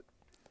biggest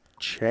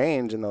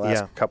change in the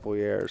last couple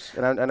years.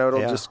 And I know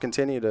it'll just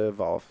continue to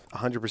evolve.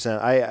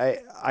 100%.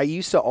 I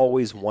used to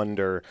always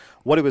wonder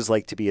what it was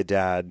like to be a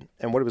dad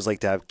and what it was like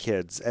to have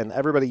kids. And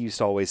everybody used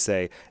to always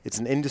say it's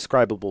an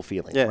indescribable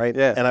feeling, right?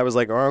 Yeah. And I was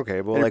like, oh,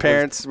 okay. Well, your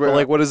parents were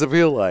like, what does it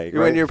feel like?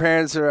 When your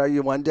parents are,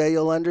 one day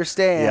you'll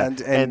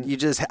understand. Yeah. And you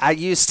just,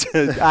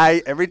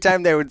 every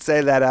time they would say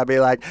that, I'd be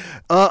like,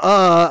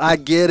 I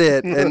get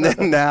it. And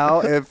then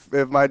now, if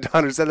my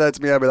daughter said that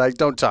to me, I'd be like,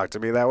 don't talk to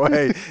me that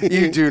way.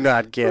 You do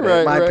not get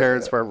it. My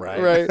parents were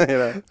right.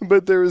 Right.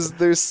 But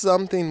there's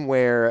something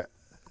where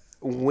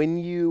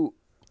when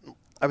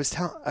I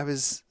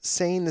was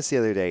saying this the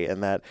other day,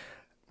 and that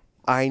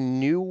I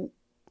knew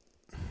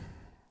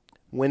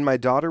when my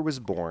daughter was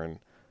born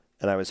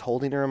and I was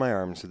holding her in my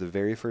arms for the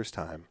very first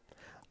time,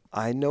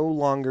 I no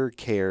longer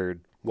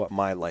cared what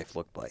my life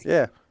looked like.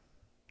 Yeah.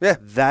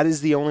 That is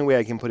the only way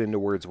I can put into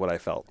words what I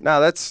felt. No,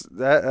 that's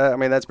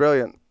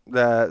brilliant.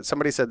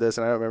 Somebody said this,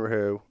 and I don't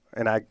remember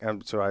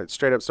and so I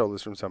straight up stole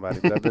this from somebody,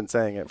 but I've been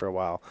saying it for a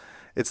while.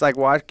 It's like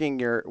watching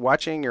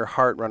your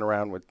heart run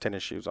around with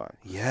tennis shoes on.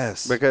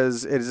 Yes.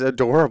 Because it is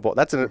adorable.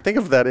 Think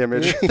of that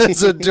image.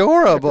 It's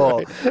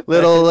adorable.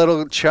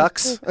 Little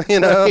chucks,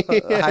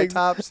 high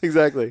tops.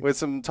 Exactly. With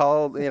some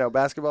tall,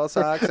 basketball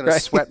socks and a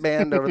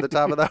sweatband over the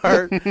top of the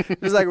heart.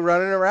 Just like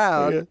running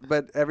around. Yeah.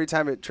 But every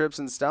time it trips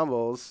and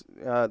stumbles,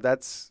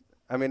 it's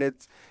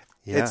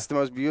the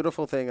most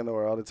beautiful thing in the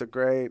world. It's a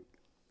great,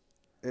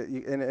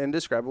 an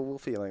indescribable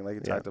feeling, like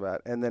you talked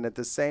about. And then at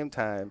the same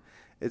time,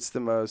 it's the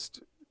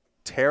most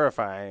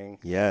terrifying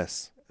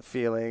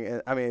feeling.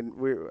 And I mean,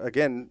 we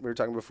were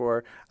talking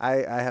before, I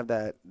have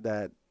that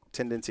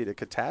tendency to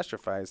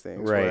catastrophize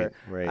things. Right.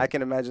 I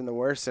can imagine the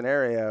worst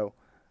scenario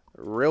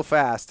real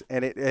fast,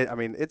 and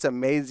it's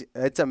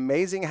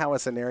amazing how a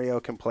scenario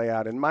can play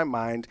out in my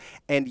mind,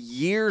 and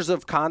years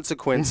of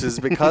consequences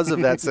because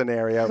of that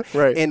scenario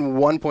in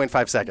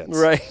 1.5 seconds.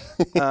 Right.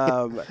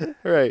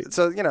 Right.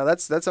 So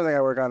that's something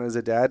I work on as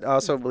a dad. I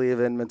also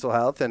believe in mental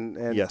health and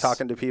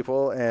talking to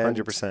people and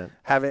 100%.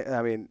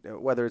 having,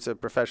 whether it's a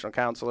professional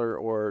counselor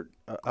or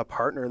a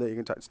partner that you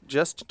can talk,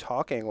 just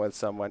talking with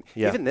someone.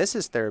 Yeah. Even this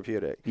is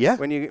therapeutic. Yeah.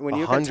 When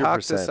you can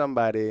talk to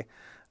somebody.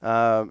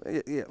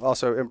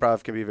 Also,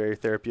 improv can be very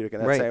therapeutic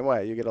in that same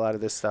way. You get a lot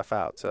of this stuff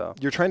out. So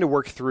you're trying to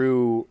work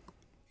through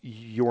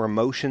your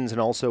emotions and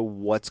also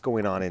what's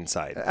going on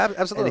inside.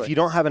 Absolutely. And if you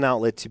don't have an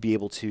outlet to be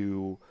able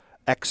to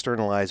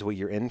externalize what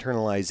you're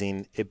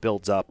internalizing, it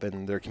builds up,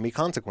 and there can be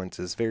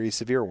consequences, very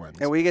severe ones.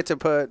 And we get to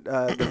put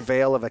the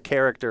veil of a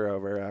character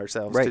over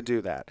ourselves to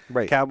do that.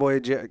 Right.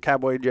 Cowboy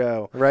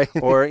Joe. Right.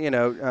 Or,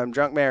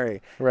 Drunk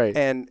Mary. Right.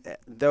 And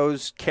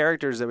those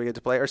characters that we get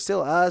to play are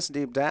still us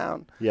deep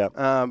down. Yep.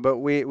 But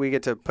we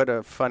get to put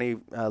a funny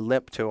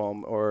lip to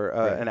them or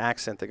an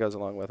accent that goes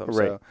along with them.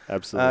 Right. So,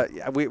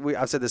 absolutely.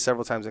 I've said this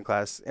several times in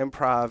class.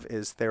 Improv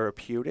is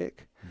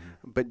therapeutic.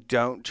 But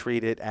don't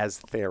treat it as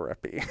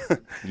therapy.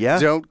 Yeah.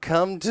 Don't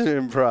come to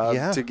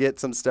improv to get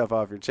some stuff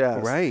off your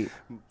chest. Right.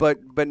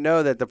 But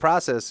know that the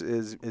process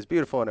is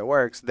beautiful and it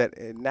works, that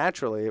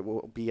naturally it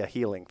will be a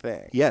healing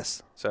thing.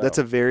 Yes. So that's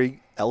a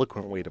very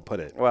eloquent way to put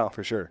it. Well,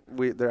 for sure.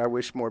 I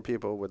wish more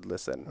people would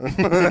listen.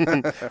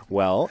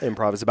 Well,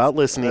 improv is about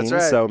listening. That's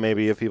right. So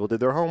maybe if people did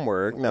their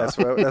homework. No. That's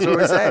what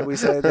we say. We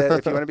say that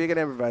if you want to be a good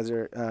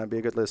improviser, be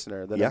a good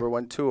listener. The number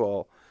one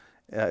tool.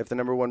 If the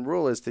number one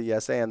rule is to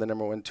yes and, the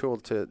number one tool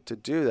to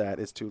do that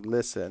is to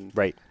listen.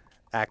 Right.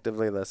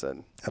 Actively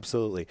listen.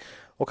 Absolutely.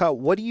 Well, Kyle,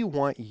 what do you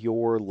want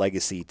your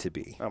legacy to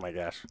be? Oh, my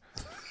gosh.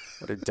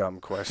 What a dumb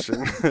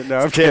question.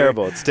 No, it's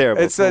terrible. It's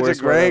terrible. It's such a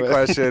great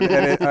question.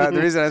 And the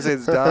reason I say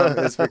it's dumb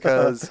is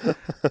because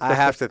I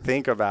have to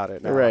think about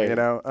it now. Right.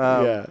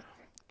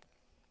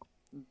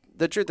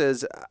 The truth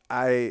is,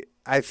 I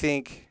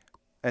think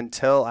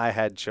until I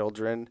had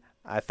children,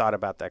 I thought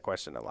about that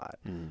question a lot.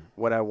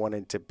 What I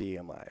wanted to be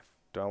in life.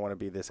 Do I want to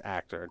be this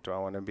actor? Do I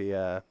want to be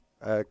a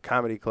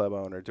comedy club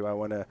owner? Do I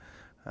want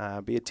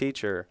to be a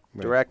teacher,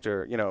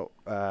 director?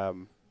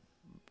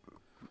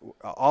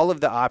 All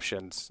of the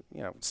options.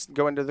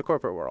 Go into the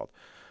corporate world.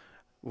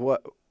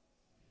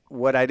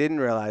 What I didn't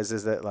realize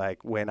is that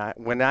when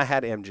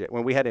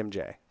we had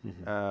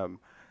MJ,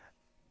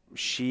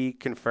 she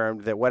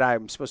confirmed that what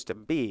I'm supposed to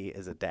be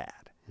is a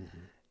dad.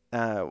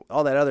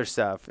 All that other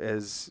stuff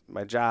is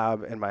my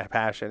job and my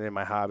passion and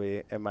my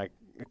hobby and my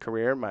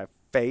career, my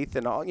faith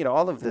and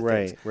all of the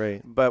things.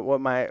 Right. But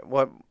what my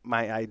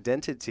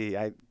identity,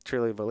 I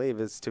truly believe,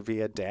 is to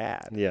be a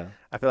dad. Yeah.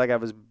 I feel like I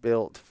was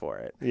built for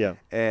it. Yeah.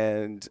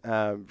 And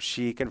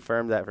she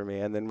confirmed that for me.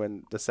 And then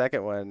when the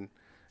second one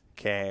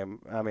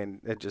came,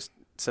 it just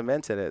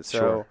cemented it.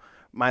 So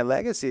my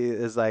legacy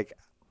is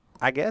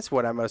I guess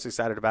what I'm most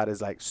excited about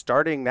is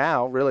starting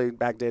now, really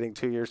backdating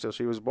 2 years till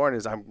she was born,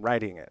 is I'm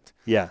writing it.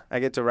 Yeah. I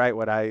get to write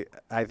what I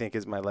think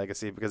is my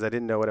legacy because I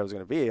didn't know what I was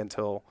going to be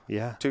until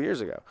 2 years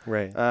ago.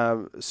 Right.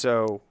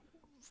 So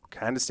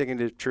kind of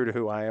sticking true to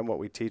who I am, what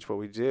we teach, what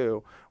we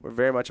do. We're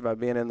very much about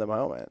being in the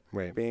moment,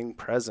 being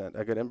present.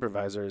 A good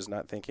improviser is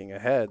not thinking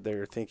ahead.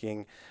 They're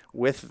thinking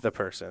with the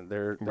person.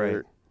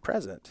 They're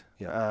present.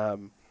 Yeah.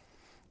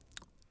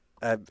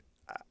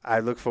 I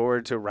look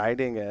forward to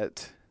writing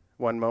it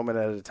one moment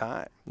at a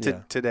time.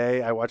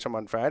 Today, I watch them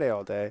on Friday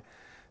all day.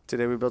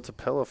 Today, we built a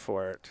pillow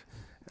fort.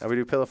 We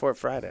do pillow fort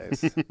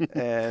Fridays,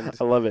 and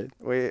I love it.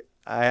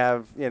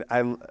 I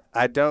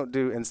don't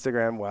do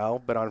Instagram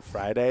well, but on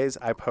Fridays,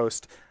 I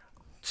post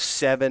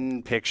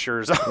 7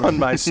 pictures on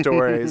my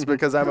stories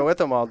because I'm with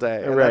them all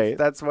day. And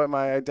that's what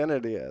my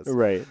identity is.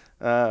 Right.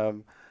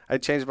 I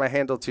changed my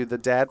handle to the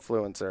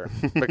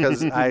Dadfluencer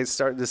because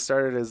this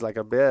started as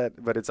a bit,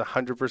 but it's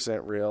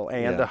 100% real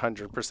and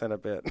 100% a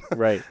bit.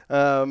 Right.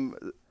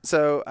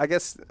 So I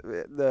guess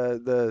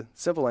the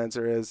simple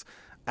answer is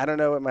I don't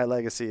know what my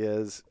legacy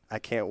is. I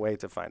can't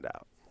wait to find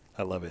out.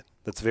 I love it.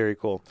 That's very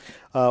cool.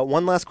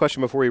 One last question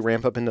before we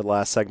ramp up into the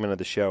last segment of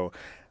the show.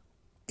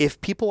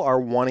 If people are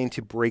wanting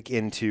to break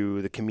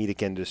into the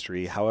comedic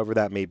industry, however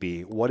that may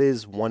be, what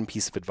is one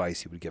piece of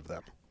advice you would give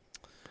them?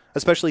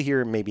 especially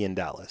here maybe in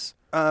Dallas?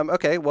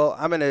 Okay, well,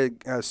 I'm going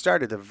to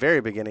start at the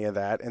very beginning of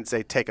that and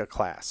say take a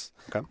class.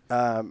 Okay.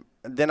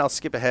 Then I'll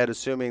skip ahead,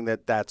 assuming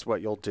that that's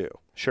what you'll do.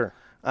 Sure.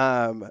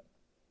 The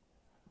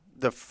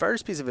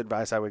first piece of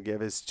advice I would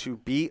give is to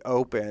be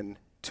open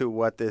to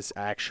what this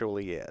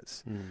actually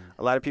is.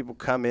 A lot of people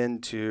come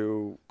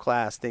into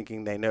class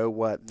thinking they know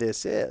what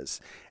this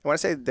is. And when I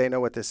say they know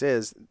what this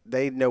is,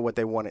 they know what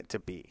they want it to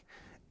be.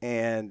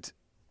 And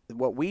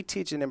what we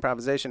teach in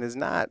improvisation is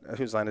not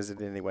Whose Line Is It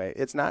Anyway?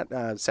 It's not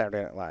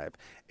Saturday Night Live.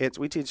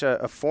 We teach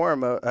a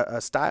form, a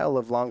style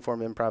of long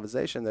form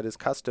improvisation that is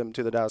custom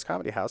to the Dallas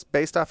Comedy House,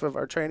 based off of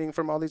our training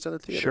from all these other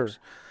theaters.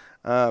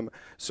 Sure.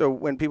 So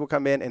when people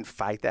come in and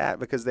fight that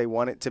because they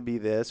want it to be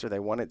this or they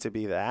want it to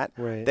be that,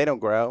 Right. they don't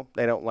grow,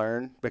 they don't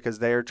learn, because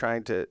they're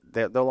trying to.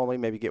 They'll only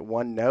maybe get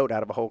one note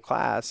out of a whole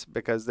class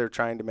because they're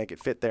trying to make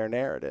it fit their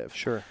narrative.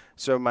 Sure.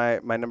 So my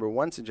number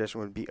one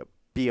suggestion would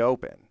be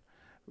open.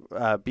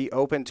 Be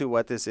open to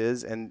what this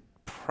is, and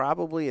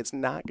probably it's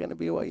not going to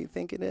be what you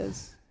think it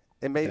is.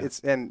 It's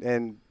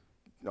and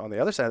on the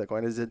other side of the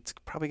coin is it's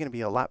probably going to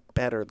be a lot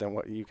better than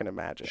what you can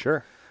imagine.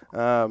 Sure.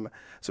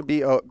 So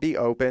be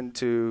open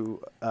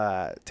to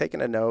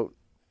taking a note,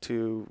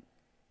 to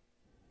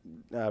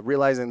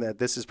realizing that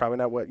this is probably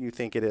not what you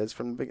think it is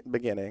from the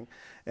beginning,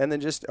 and then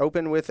just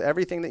open with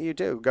everything that you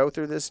do. Go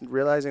through this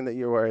realizing that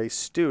you are a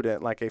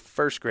student, like a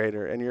first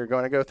grader, and you're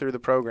going to go through the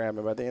program,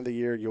 and by the end of the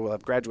year, you will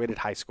have graduated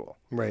high school.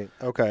 Right.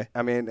 Okay.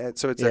 I mean,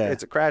 so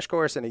it's a crash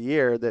course in a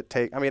year that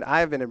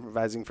I've been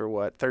improvising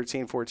for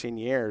 13, 14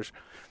 years.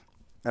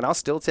 And I'll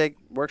still take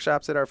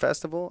workshops at our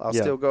festival. I'll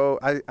still go.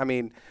 I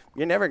mean,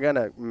 you're never going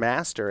to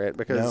master it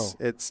because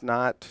it's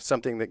not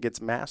something that gets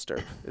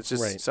mastered. It's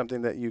just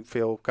something that you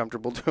feel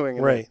comfortable doing.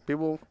 And that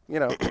people,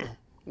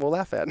 will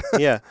laugh at.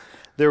 Yeah.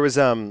 There was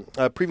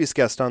a previous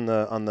guest on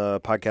the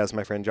podcast,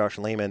 my friend Josh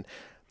Lehman.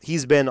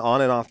 He's been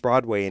on and off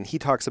Broadway, and he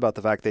talks about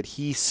the fact that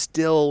he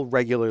still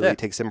regularly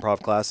takes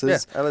improv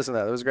classes. Yeah, I listened to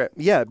that. It was great.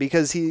 Yeah,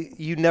 because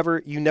you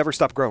never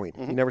stop growing.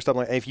 You never stop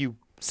learning. If you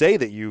say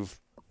that you've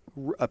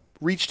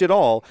reached it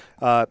all,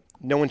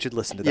 no one should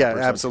listen to that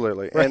person.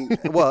 Absolutely. And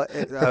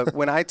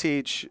when I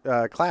teach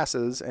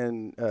classes,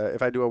 and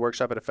if I do a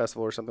workshop at a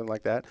festival or something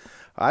like that,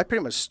 I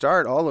pretty much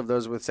start all of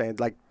those with saying,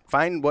 like,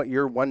 find what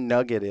your one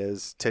nugget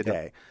is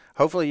today. Yep.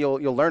 Hopefully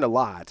you'll learn a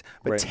lot,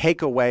 but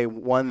take away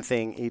one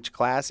thing each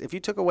class. If you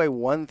took away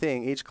one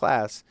thing each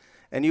class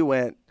and you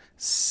went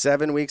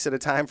 7 weeks at a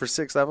time for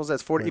 6 levels,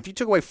 that's 40. If you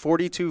took away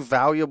 42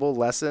 valuable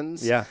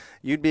lessons,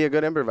 you'd be a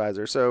good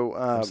improviser.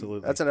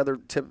 So that's another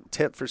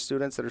tip for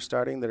students that are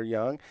starting, that are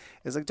young,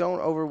 is like, don't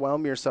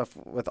overwhelm yourself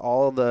with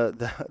all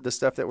the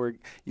stuff that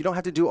you don't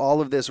have to do all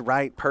of this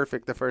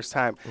perfect the first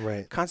time.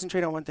 Right.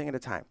 Concentrate on one thing at a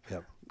time.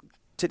 Yep.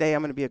 Today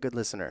I'm going to be a good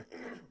listener.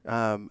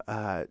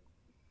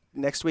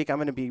 Next week I'm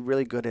going to be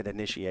really good at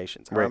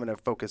initiations. I'm going to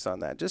focus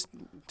on that. Just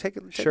take a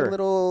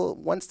little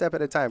one step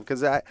at a time,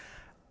 because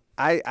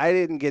I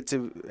didn't get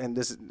to, and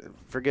this,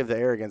 forgive the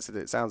arrogance that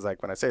it sounds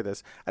like when I say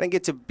this, I didn't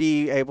get to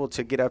be able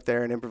to get up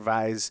there and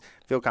improvise,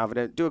 feel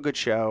confident, do a good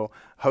show,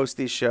 host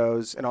these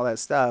shows and all that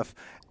stuff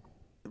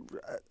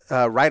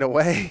right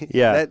away.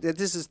 Yeah.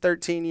 This is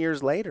 13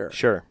 years later.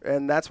 Sure.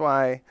 And that's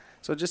why,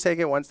 so just take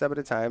it one step at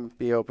a time,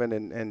 be open,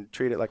 and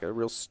treat it like a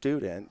real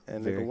student,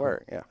 and it'll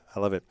work. Yeah. I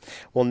love it.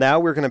 Well,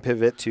 now we're going to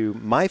pivot to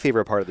my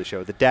favorite part of the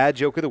show, the Dad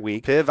Joke of the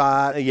Week.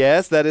 Pivot.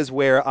 Yes, that is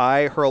where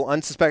I hurl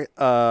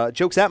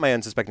jokes at my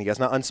unsuspecting guests,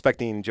 not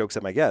unsuspecting jokes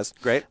at my guests.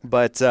 Great.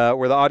 But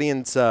where the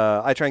audience,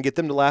 I try and get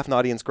them to laugh and the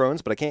audience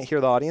groans, but I can't hear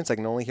the audience. I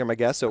can only hear my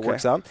guests, so it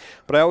works out.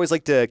 But I always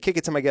like to kick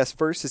it to my guests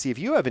first to see if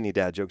you have any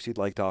dad jokes you'd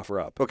like to offer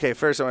up. Okay,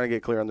 first I want to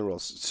get clear on the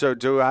rules. So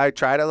do I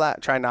try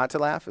not to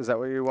laugh? Is that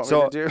what you want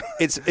me to do?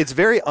 It's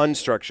very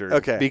unstructured.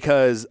 Okay.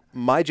 Because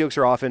my jokes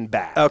are often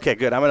bad. Okay,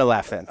 good. I'm going to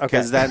laugh then. Okay.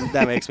 Because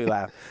that makes me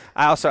laugh.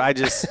 I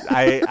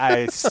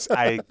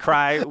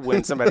cry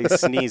when somebody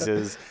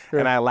sneezes,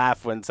 and I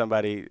laugh when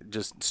somebody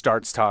just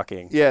starts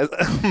talking. Yes.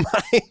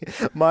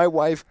 My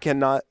wife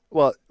cannot.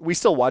 Well, we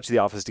still watch The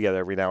Office together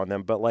every now and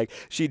then, but like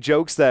she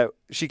jokes that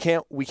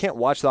we can't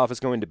watch The Office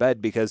going to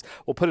bed because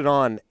we'll put it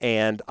on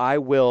and I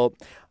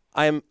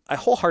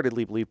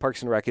wholeheartedly believe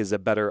Parks and Rec is a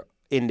better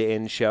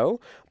end-to-end show,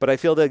 but I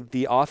feel that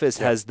The Office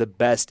has the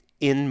best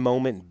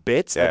in-moment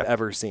bits I've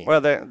ever seen.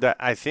 Well,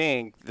 I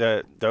think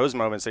those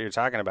moments that you're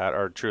talking about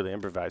are truly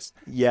improvised.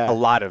 Yeah. A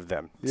lot of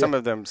them. Yeah. Some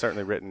of them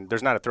certainly written.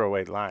 There's not a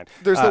throwaway line.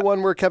 There's the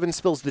one where Kevin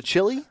spills the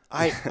chili.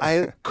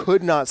 I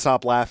could not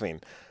stop laughing.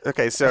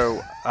 Okay,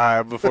 so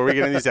before we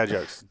get into these dad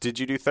jokes, did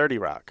you do 30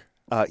 Rock?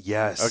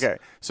 Yes. Okay,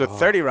 so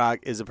 30 Rock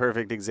is a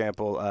perfect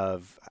example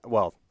of,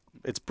 well,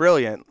 it's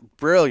brilliant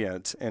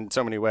in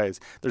so many ways.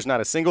 There's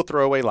not a single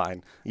throwaway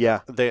line. Yeah.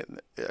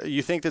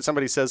 You think that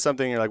somebody says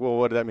something, you're like, well,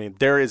 what does that mean?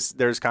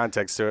 There's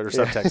context to it or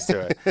subtext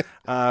to it.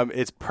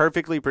 It's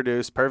perfectly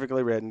produced,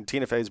 perfectly written.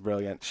 Tina Fey's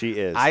brilliant. She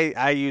is.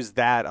 I use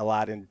that a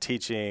lot in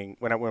teaching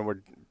when we're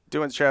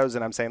doing shows,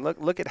 and I'm saying,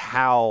 look at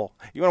how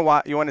you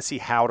want to see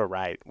how to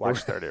write. Watch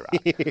 30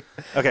 Rock.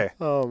 Okay.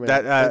 Oh man.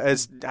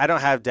 That I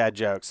don't have dad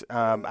jokes.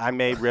 I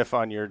may riff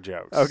on your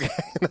jokes. Okay,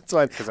 that's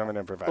fine. Because I'm an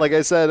improviser. Like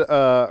I said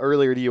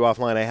earlier to you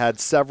offline, I had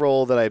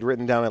several that I'd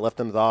written down. I left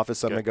them at the office,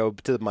 so I'm Good. going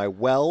to go to my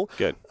well.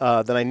 Good.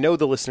 That I know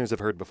the listeners have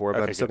heard before,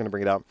 but Okay, I'm still good. going to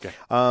bring it out.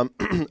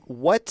 Okay.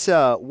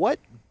 What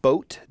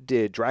boat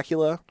did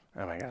Dracula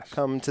Oh my gosh.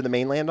 come to the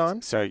mainland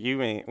on? So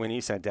when you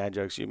said dad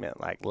jokes, you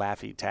meant like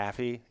Laffy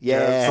Taffy?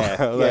 Yeah,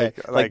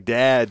 jokes? like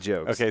dad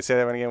jokes. Okay, say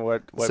that one again.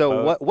 What So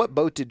boat? what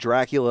boat did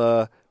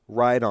Dracula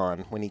ride on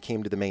when he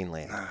came to the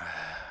mainland? What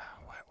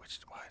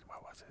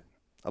was it?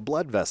 A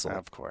blood vessel.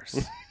 Of course.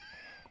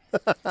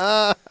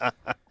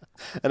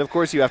 And of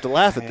course, you have to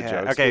laugh at the Yeah,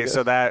 jokes. okay, because-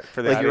 so that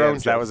for the like your own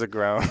audience, that joke. was a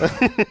groan.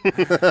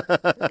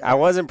 I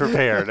wasn't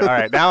prepared. All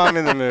right, now I'm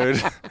in the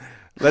mood.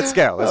 Let's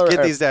go. Let's All get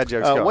right. these dad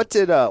jokes going. What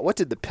did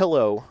the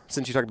pillow?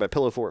 Since you talked about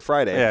Pillow Fort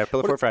Friday, Yeah,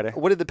 Pillow what- Fort Friday.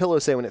 What did the pillow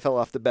say when it fell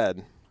off the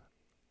bed?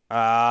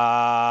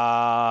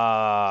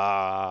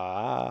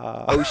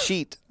 Oh,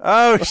 sheet.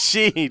 Oh,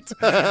 sheet.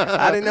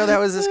 I didn't know that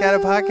was this kind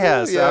of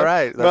podcast. Yeah. All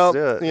right, well,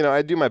 let's do it.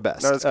 I do my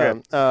best. No, that's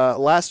good.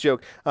 Last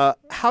joke.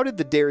 How did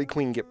the Dairy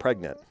Queen get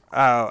pregnant?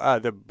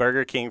 The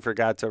Burger King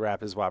forgot to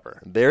wrap his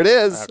Whopper. There it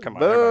is. Oh, come on.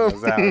 Boom. everyone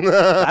knows that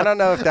one. I don't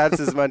know if that's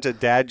as much a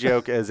dad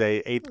joke as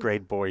a 8th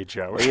grade boy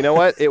joke. You know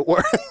what? It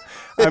worked.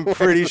 I'm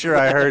pretty sure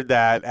I heard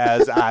that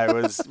as I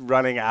was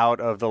running out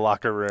of the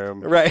locker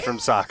room Right. from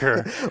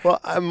soccer. Well,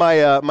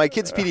 my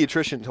kid's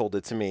pediatrician told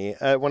it to me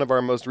at one of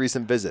our most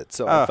recent visits.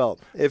 So I felt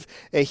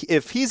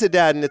if he's a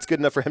dad and it's good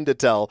enough for him to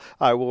tell,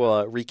 I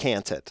will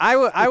recant it.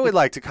 I would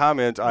like to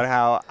comment on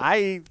how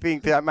I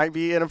think that might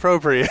be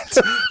inappropriate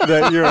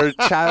that your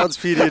child's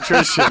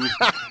pediatrician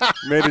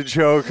made a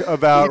joke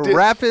about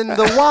wrapping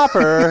the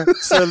Whopper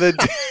so the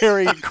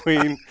Dairy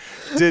Queen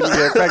didn't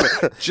get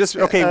pregnant. Just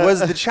was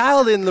the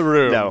child in the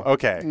room? No.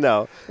 Okay.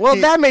 No. Well,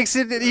 that makes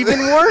it even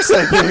worse,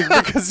 I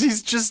think, because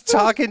he's just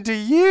talking to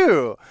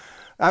you.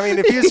 I mean,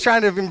 if he was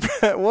trying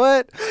to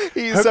what? So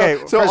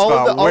first all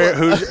of of all, the-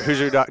 who's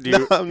your doctor?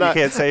 You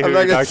can't say who I'm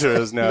your not gonna doctor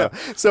is. No.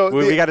 So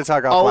we got to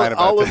talk offline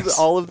about this.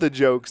 All of the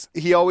jokes.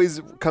 He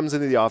always comes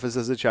into the office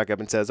as a checkup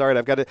and says, "All right,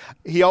 I've got to."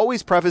 He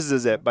always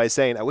prefaces it by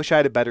saying, "I wish I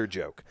had a better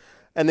joke,"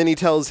 and then he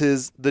tells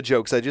the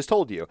jokes I just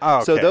told you.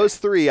 Oh, So okay. those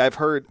three I've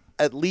heard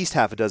at least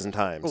half a dozen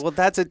times. Well,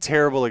 that's a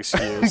terrible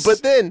excuse.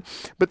 But then,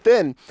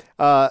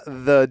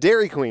 the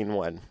Dairy Queen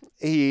one.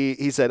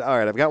 He said, "All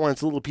right, I've got one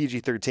that's a little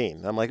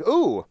PG-13." I'm like,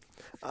 "Ooh,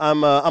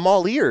 I'm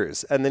all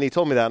ears." And then he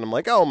told me that, and I'm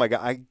like, "Oh my god!"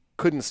 I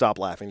couldn't stop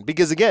laughing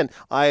because again,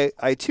 I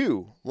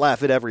too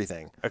laugh at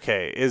everything.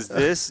 Okay, is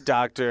this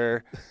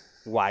Dr.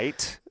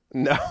 White?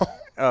 No.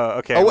 Oh,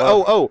 okay.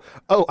 Oh!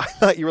 I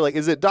thought you were like,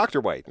 "Is it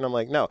Dr. White?" And I'm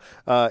like, "No."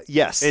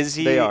 Yes, Is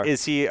he They are.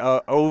 is he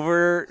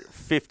over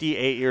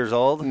 58 years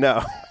old?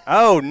 No.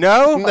 Oh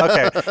no!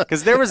 Okay,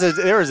 because there was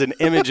an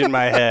image in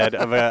my head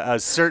of a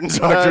certain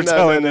doctor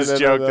telling this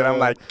joke that I'm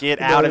like, get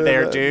out of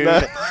there, dude!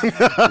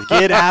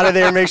 Get out of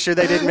there! Make sure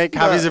they didn't make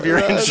copies of your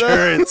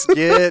insurance.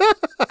 Get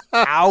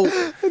out!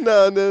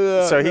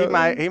 No. So he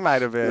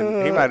might have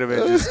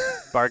been just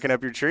barking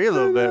up your tree a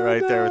little bit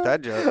right there with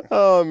that joke.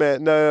 Oh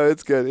man, no,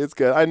 it's good. It's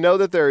good. I know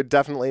that there are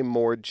definitely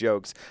more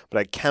jokes, but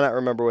I cannot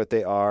remember what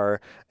they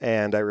are,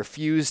 and I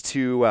refuse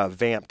to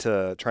vamp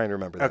to try and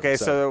remember them. Okay,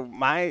 so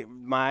my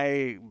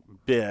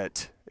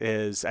bit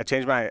is I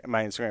changed my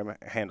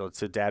Instagram handle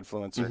to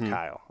Dadfluencer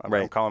Kyle. I'm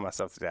Right. calling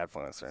myself the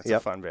Dadfluencer. It's a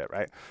Yep. fun bit,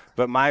 right?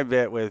 But my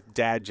bit with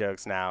dad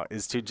jokes now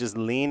is to just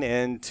lean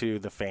into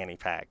the fanny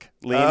pack,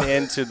 lean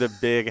into the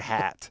big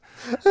hat,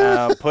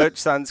 put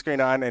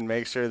sunscreen on, and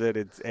make sure that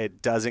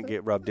it doesn't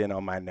get rubbed in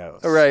on my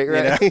nose. Right. You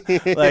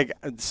know? Like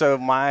so,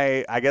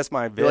 I guess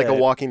my bit. You're like a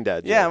Walking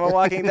Dead. Yeah, joke. I'm a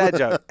Walking Dead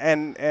joke,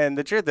 and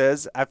the truth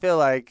is, I feel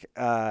like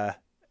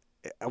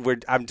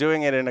I'm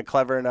doing it in a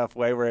clever enough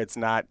way where it's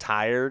not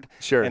tired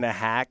Sure. in a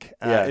hack.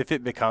 Yeah. If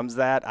it becomes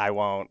that, I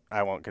won't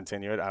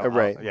continue it.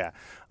 Right. Yeah.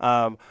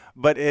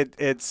 But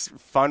it's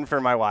fun for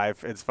my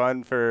wife. It's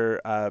fun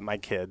for my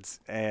kids,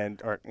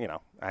 or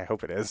I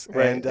hope it is.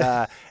 Right.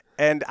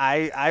 And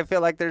I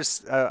feel like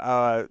there's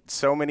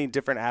so many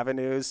different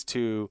avenues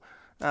to.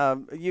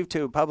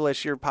 YouTube,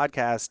 publish your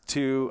podcast,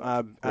 to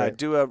Right.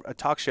 do a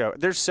talk show.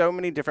 There's so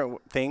many different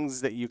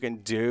things that you can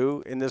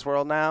do in this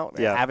world now,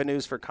 Yeah.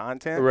 avenues for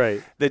content.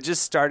 Right. That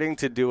just starting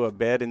to do a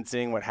bit and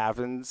seeing what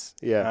happens.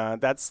 Yeah.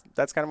 That's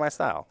kind of my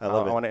style. I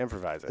love it. I want to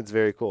improvise it. It's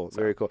very cool.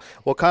 Very cool.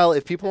 Well, Kyle,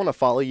 if people want to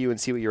follow you and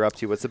see what you're up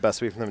to, what's the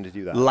best way for them to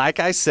do that? Like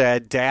I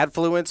said,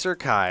 Dadfluencer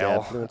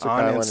Kyle, Dadfluencer on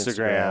Kyle on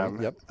Instagram.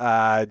 Instagram.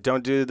 Yep.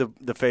 Don't do the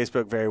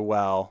Facebook very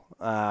well.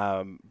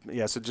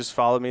 So just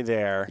follow me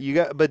there.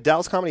 But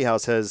Dallas Comedy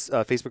House has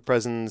Facebook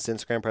presence,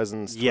 Instagram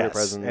presence, Twitter Yes.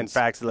 presence. In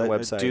fact, a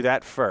let's website. do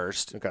that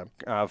first. Okay.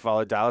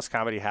 Follow Dallas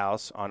Comedy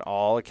House on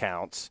all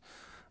accounts.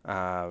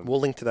 We'll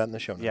link to that in the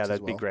show notes. Yeah,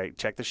 that'd as be well. great.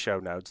 Check the show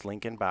notes.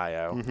 Link in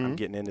bio. I'm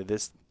getting into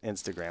this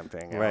Instagram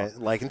thing. Right.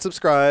 Like and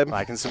subscribe.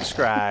 Like and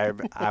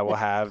subscribe. I will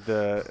have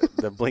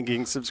the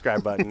blinking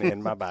subscribe button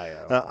in my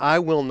bio. I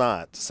will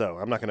not, so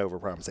I'm not going to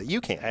overpromise that.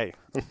 You can. Hey,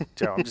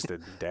 Joe, I'm just a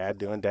dad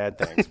doing dad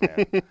things,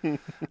 man.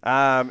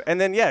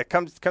 And then, yeah,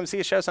 come see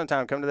a show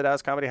sometime. Come to the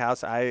Dallas Comedy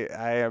House. I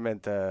am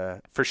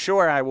for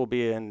sure I will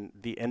be in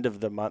the end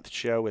of the month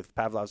show with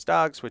Pavlov's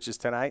Dogs, which is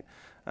tonight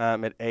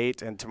at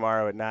 8, and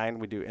tomorrow at 9.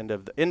 We do end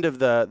of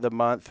the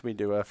month. We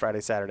do a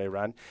Friday, Saturday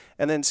run.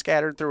 And then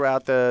scattered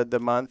throughout the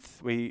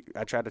month,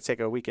 I try to take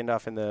a weekend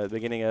off in the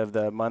beginning of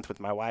the month with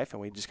my wife,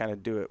 and we just kind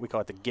of do it. We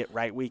call it the Get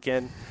Right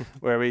Weekend,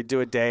 where we do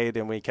a date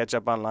and we catch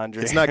up on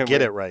laundry. It's not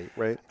Get It Right,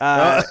 right?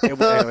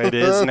 It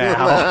is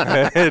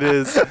now. It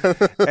is.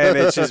 And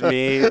it's just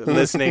me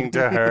listening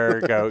to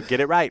her go,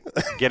 get it right.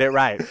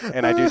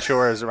 And I do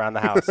chores around the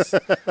house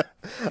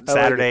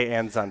Saturday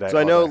and Sunday. So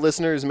I know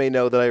listeners may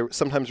know that I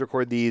sometimes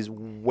record these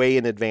way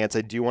in advance.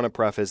 I do want to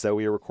preface that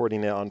we are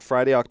recording it on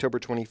Friday, October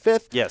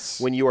 25th.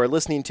 Yes. When you are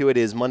listening to it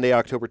is Monday,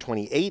 October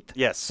 28th.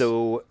 Yes.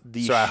 So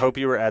I hope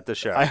you were at the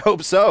show. I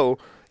hope so.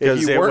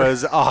 Because it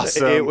was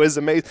awesome. It was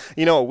amazing.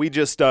 You know, we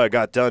just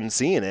got done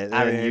seeing it,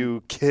 and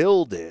you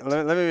killed it.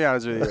 Let me be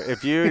honest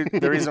with you.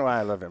 The reason why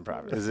I love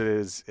improv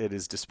is it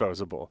is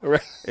disposable.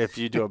 Right. If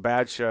you do a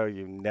bad show,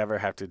 you never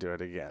have to do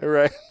it again.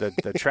 Right.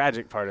 The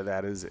tragic part of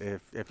that is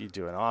if you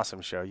do an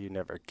awesome show, you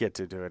never get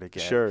to do it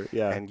again. Sure,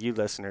 yeah. And you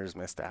listeners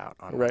missed out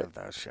on one of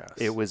those shows.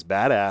 It was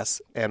badass,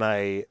 and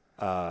I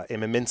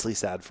am immensely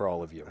sad for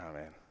all of you. Oh,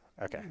 man.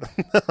 Okay.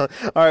 All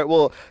right.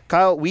 Well,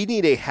 Kyle, we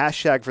need a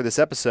hashtag for this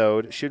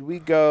episode. Should we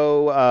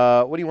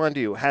go, what do you want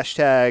to do?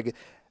 Hashtag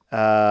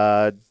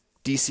DCH,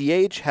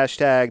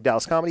 hashtag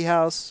Dallas Comedy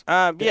House.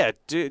 Yeah,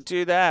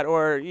 do that,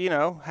 or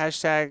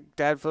hashtag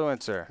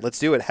Dadfluencer. Let's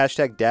do it.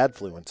 Hashtag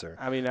Dadfluencer.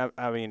 I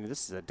mean,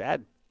 this is a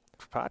dad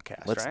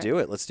podcast. Let's right? do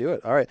it. Let's do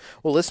it. All right.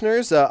 Well,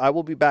 listeners, I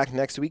will be back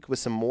next week with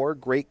some more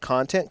great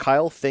content.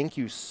 Kyle, thank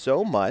you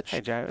so much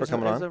for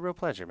coming on. It was a real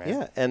pleasure, man.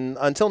 Yeah. And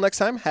until next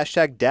time,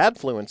 hashtag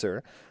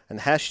Dadfluencer and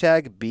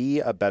hashtag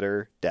Be a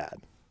Better Dad.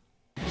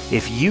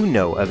 If you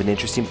know of an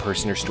interesting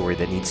person or story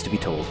that needs to be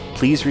told,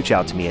 please reach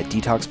out to me at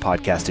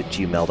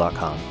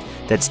detoxpodcast@gmail.com.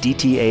 That's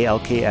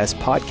DTALKS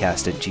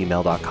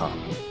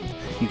podcast@gmail.com.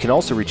 You can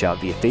also reach out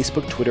via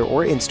Facebook, Twitter,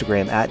 or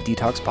Instagram at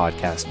Detox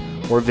Podcast,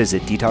 or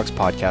visit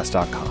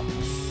detoxpodcast.com.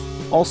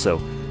 Also,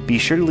 be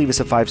sure to leave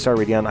us a 5-star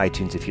rating on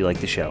iTunes if you like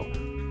the show.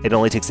 It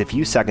only takes a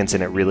few seconds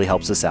and it really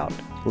helps us out.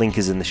 Link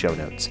is in the show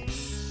notes.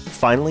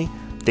 Finally,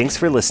 thanks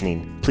for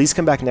listening. Please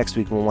come back next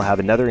week when we'll have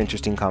another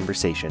interesting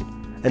conversation.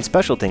 And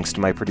special thanks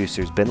to my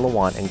producers Ben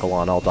Lawant and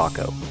Galan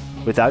Aldaco.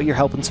 Without your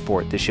help and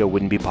support, this show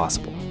wouldn't be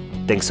possible.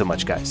 Thanks so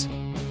much, guys.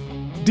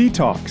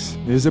 Detox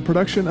is a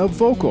production of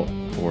Vocal.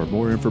 For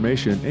more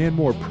information and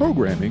more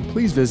programming,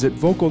 please visit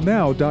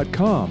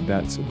vocalnow.com.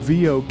 That's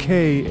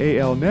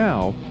VOKAL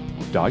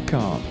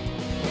now.com.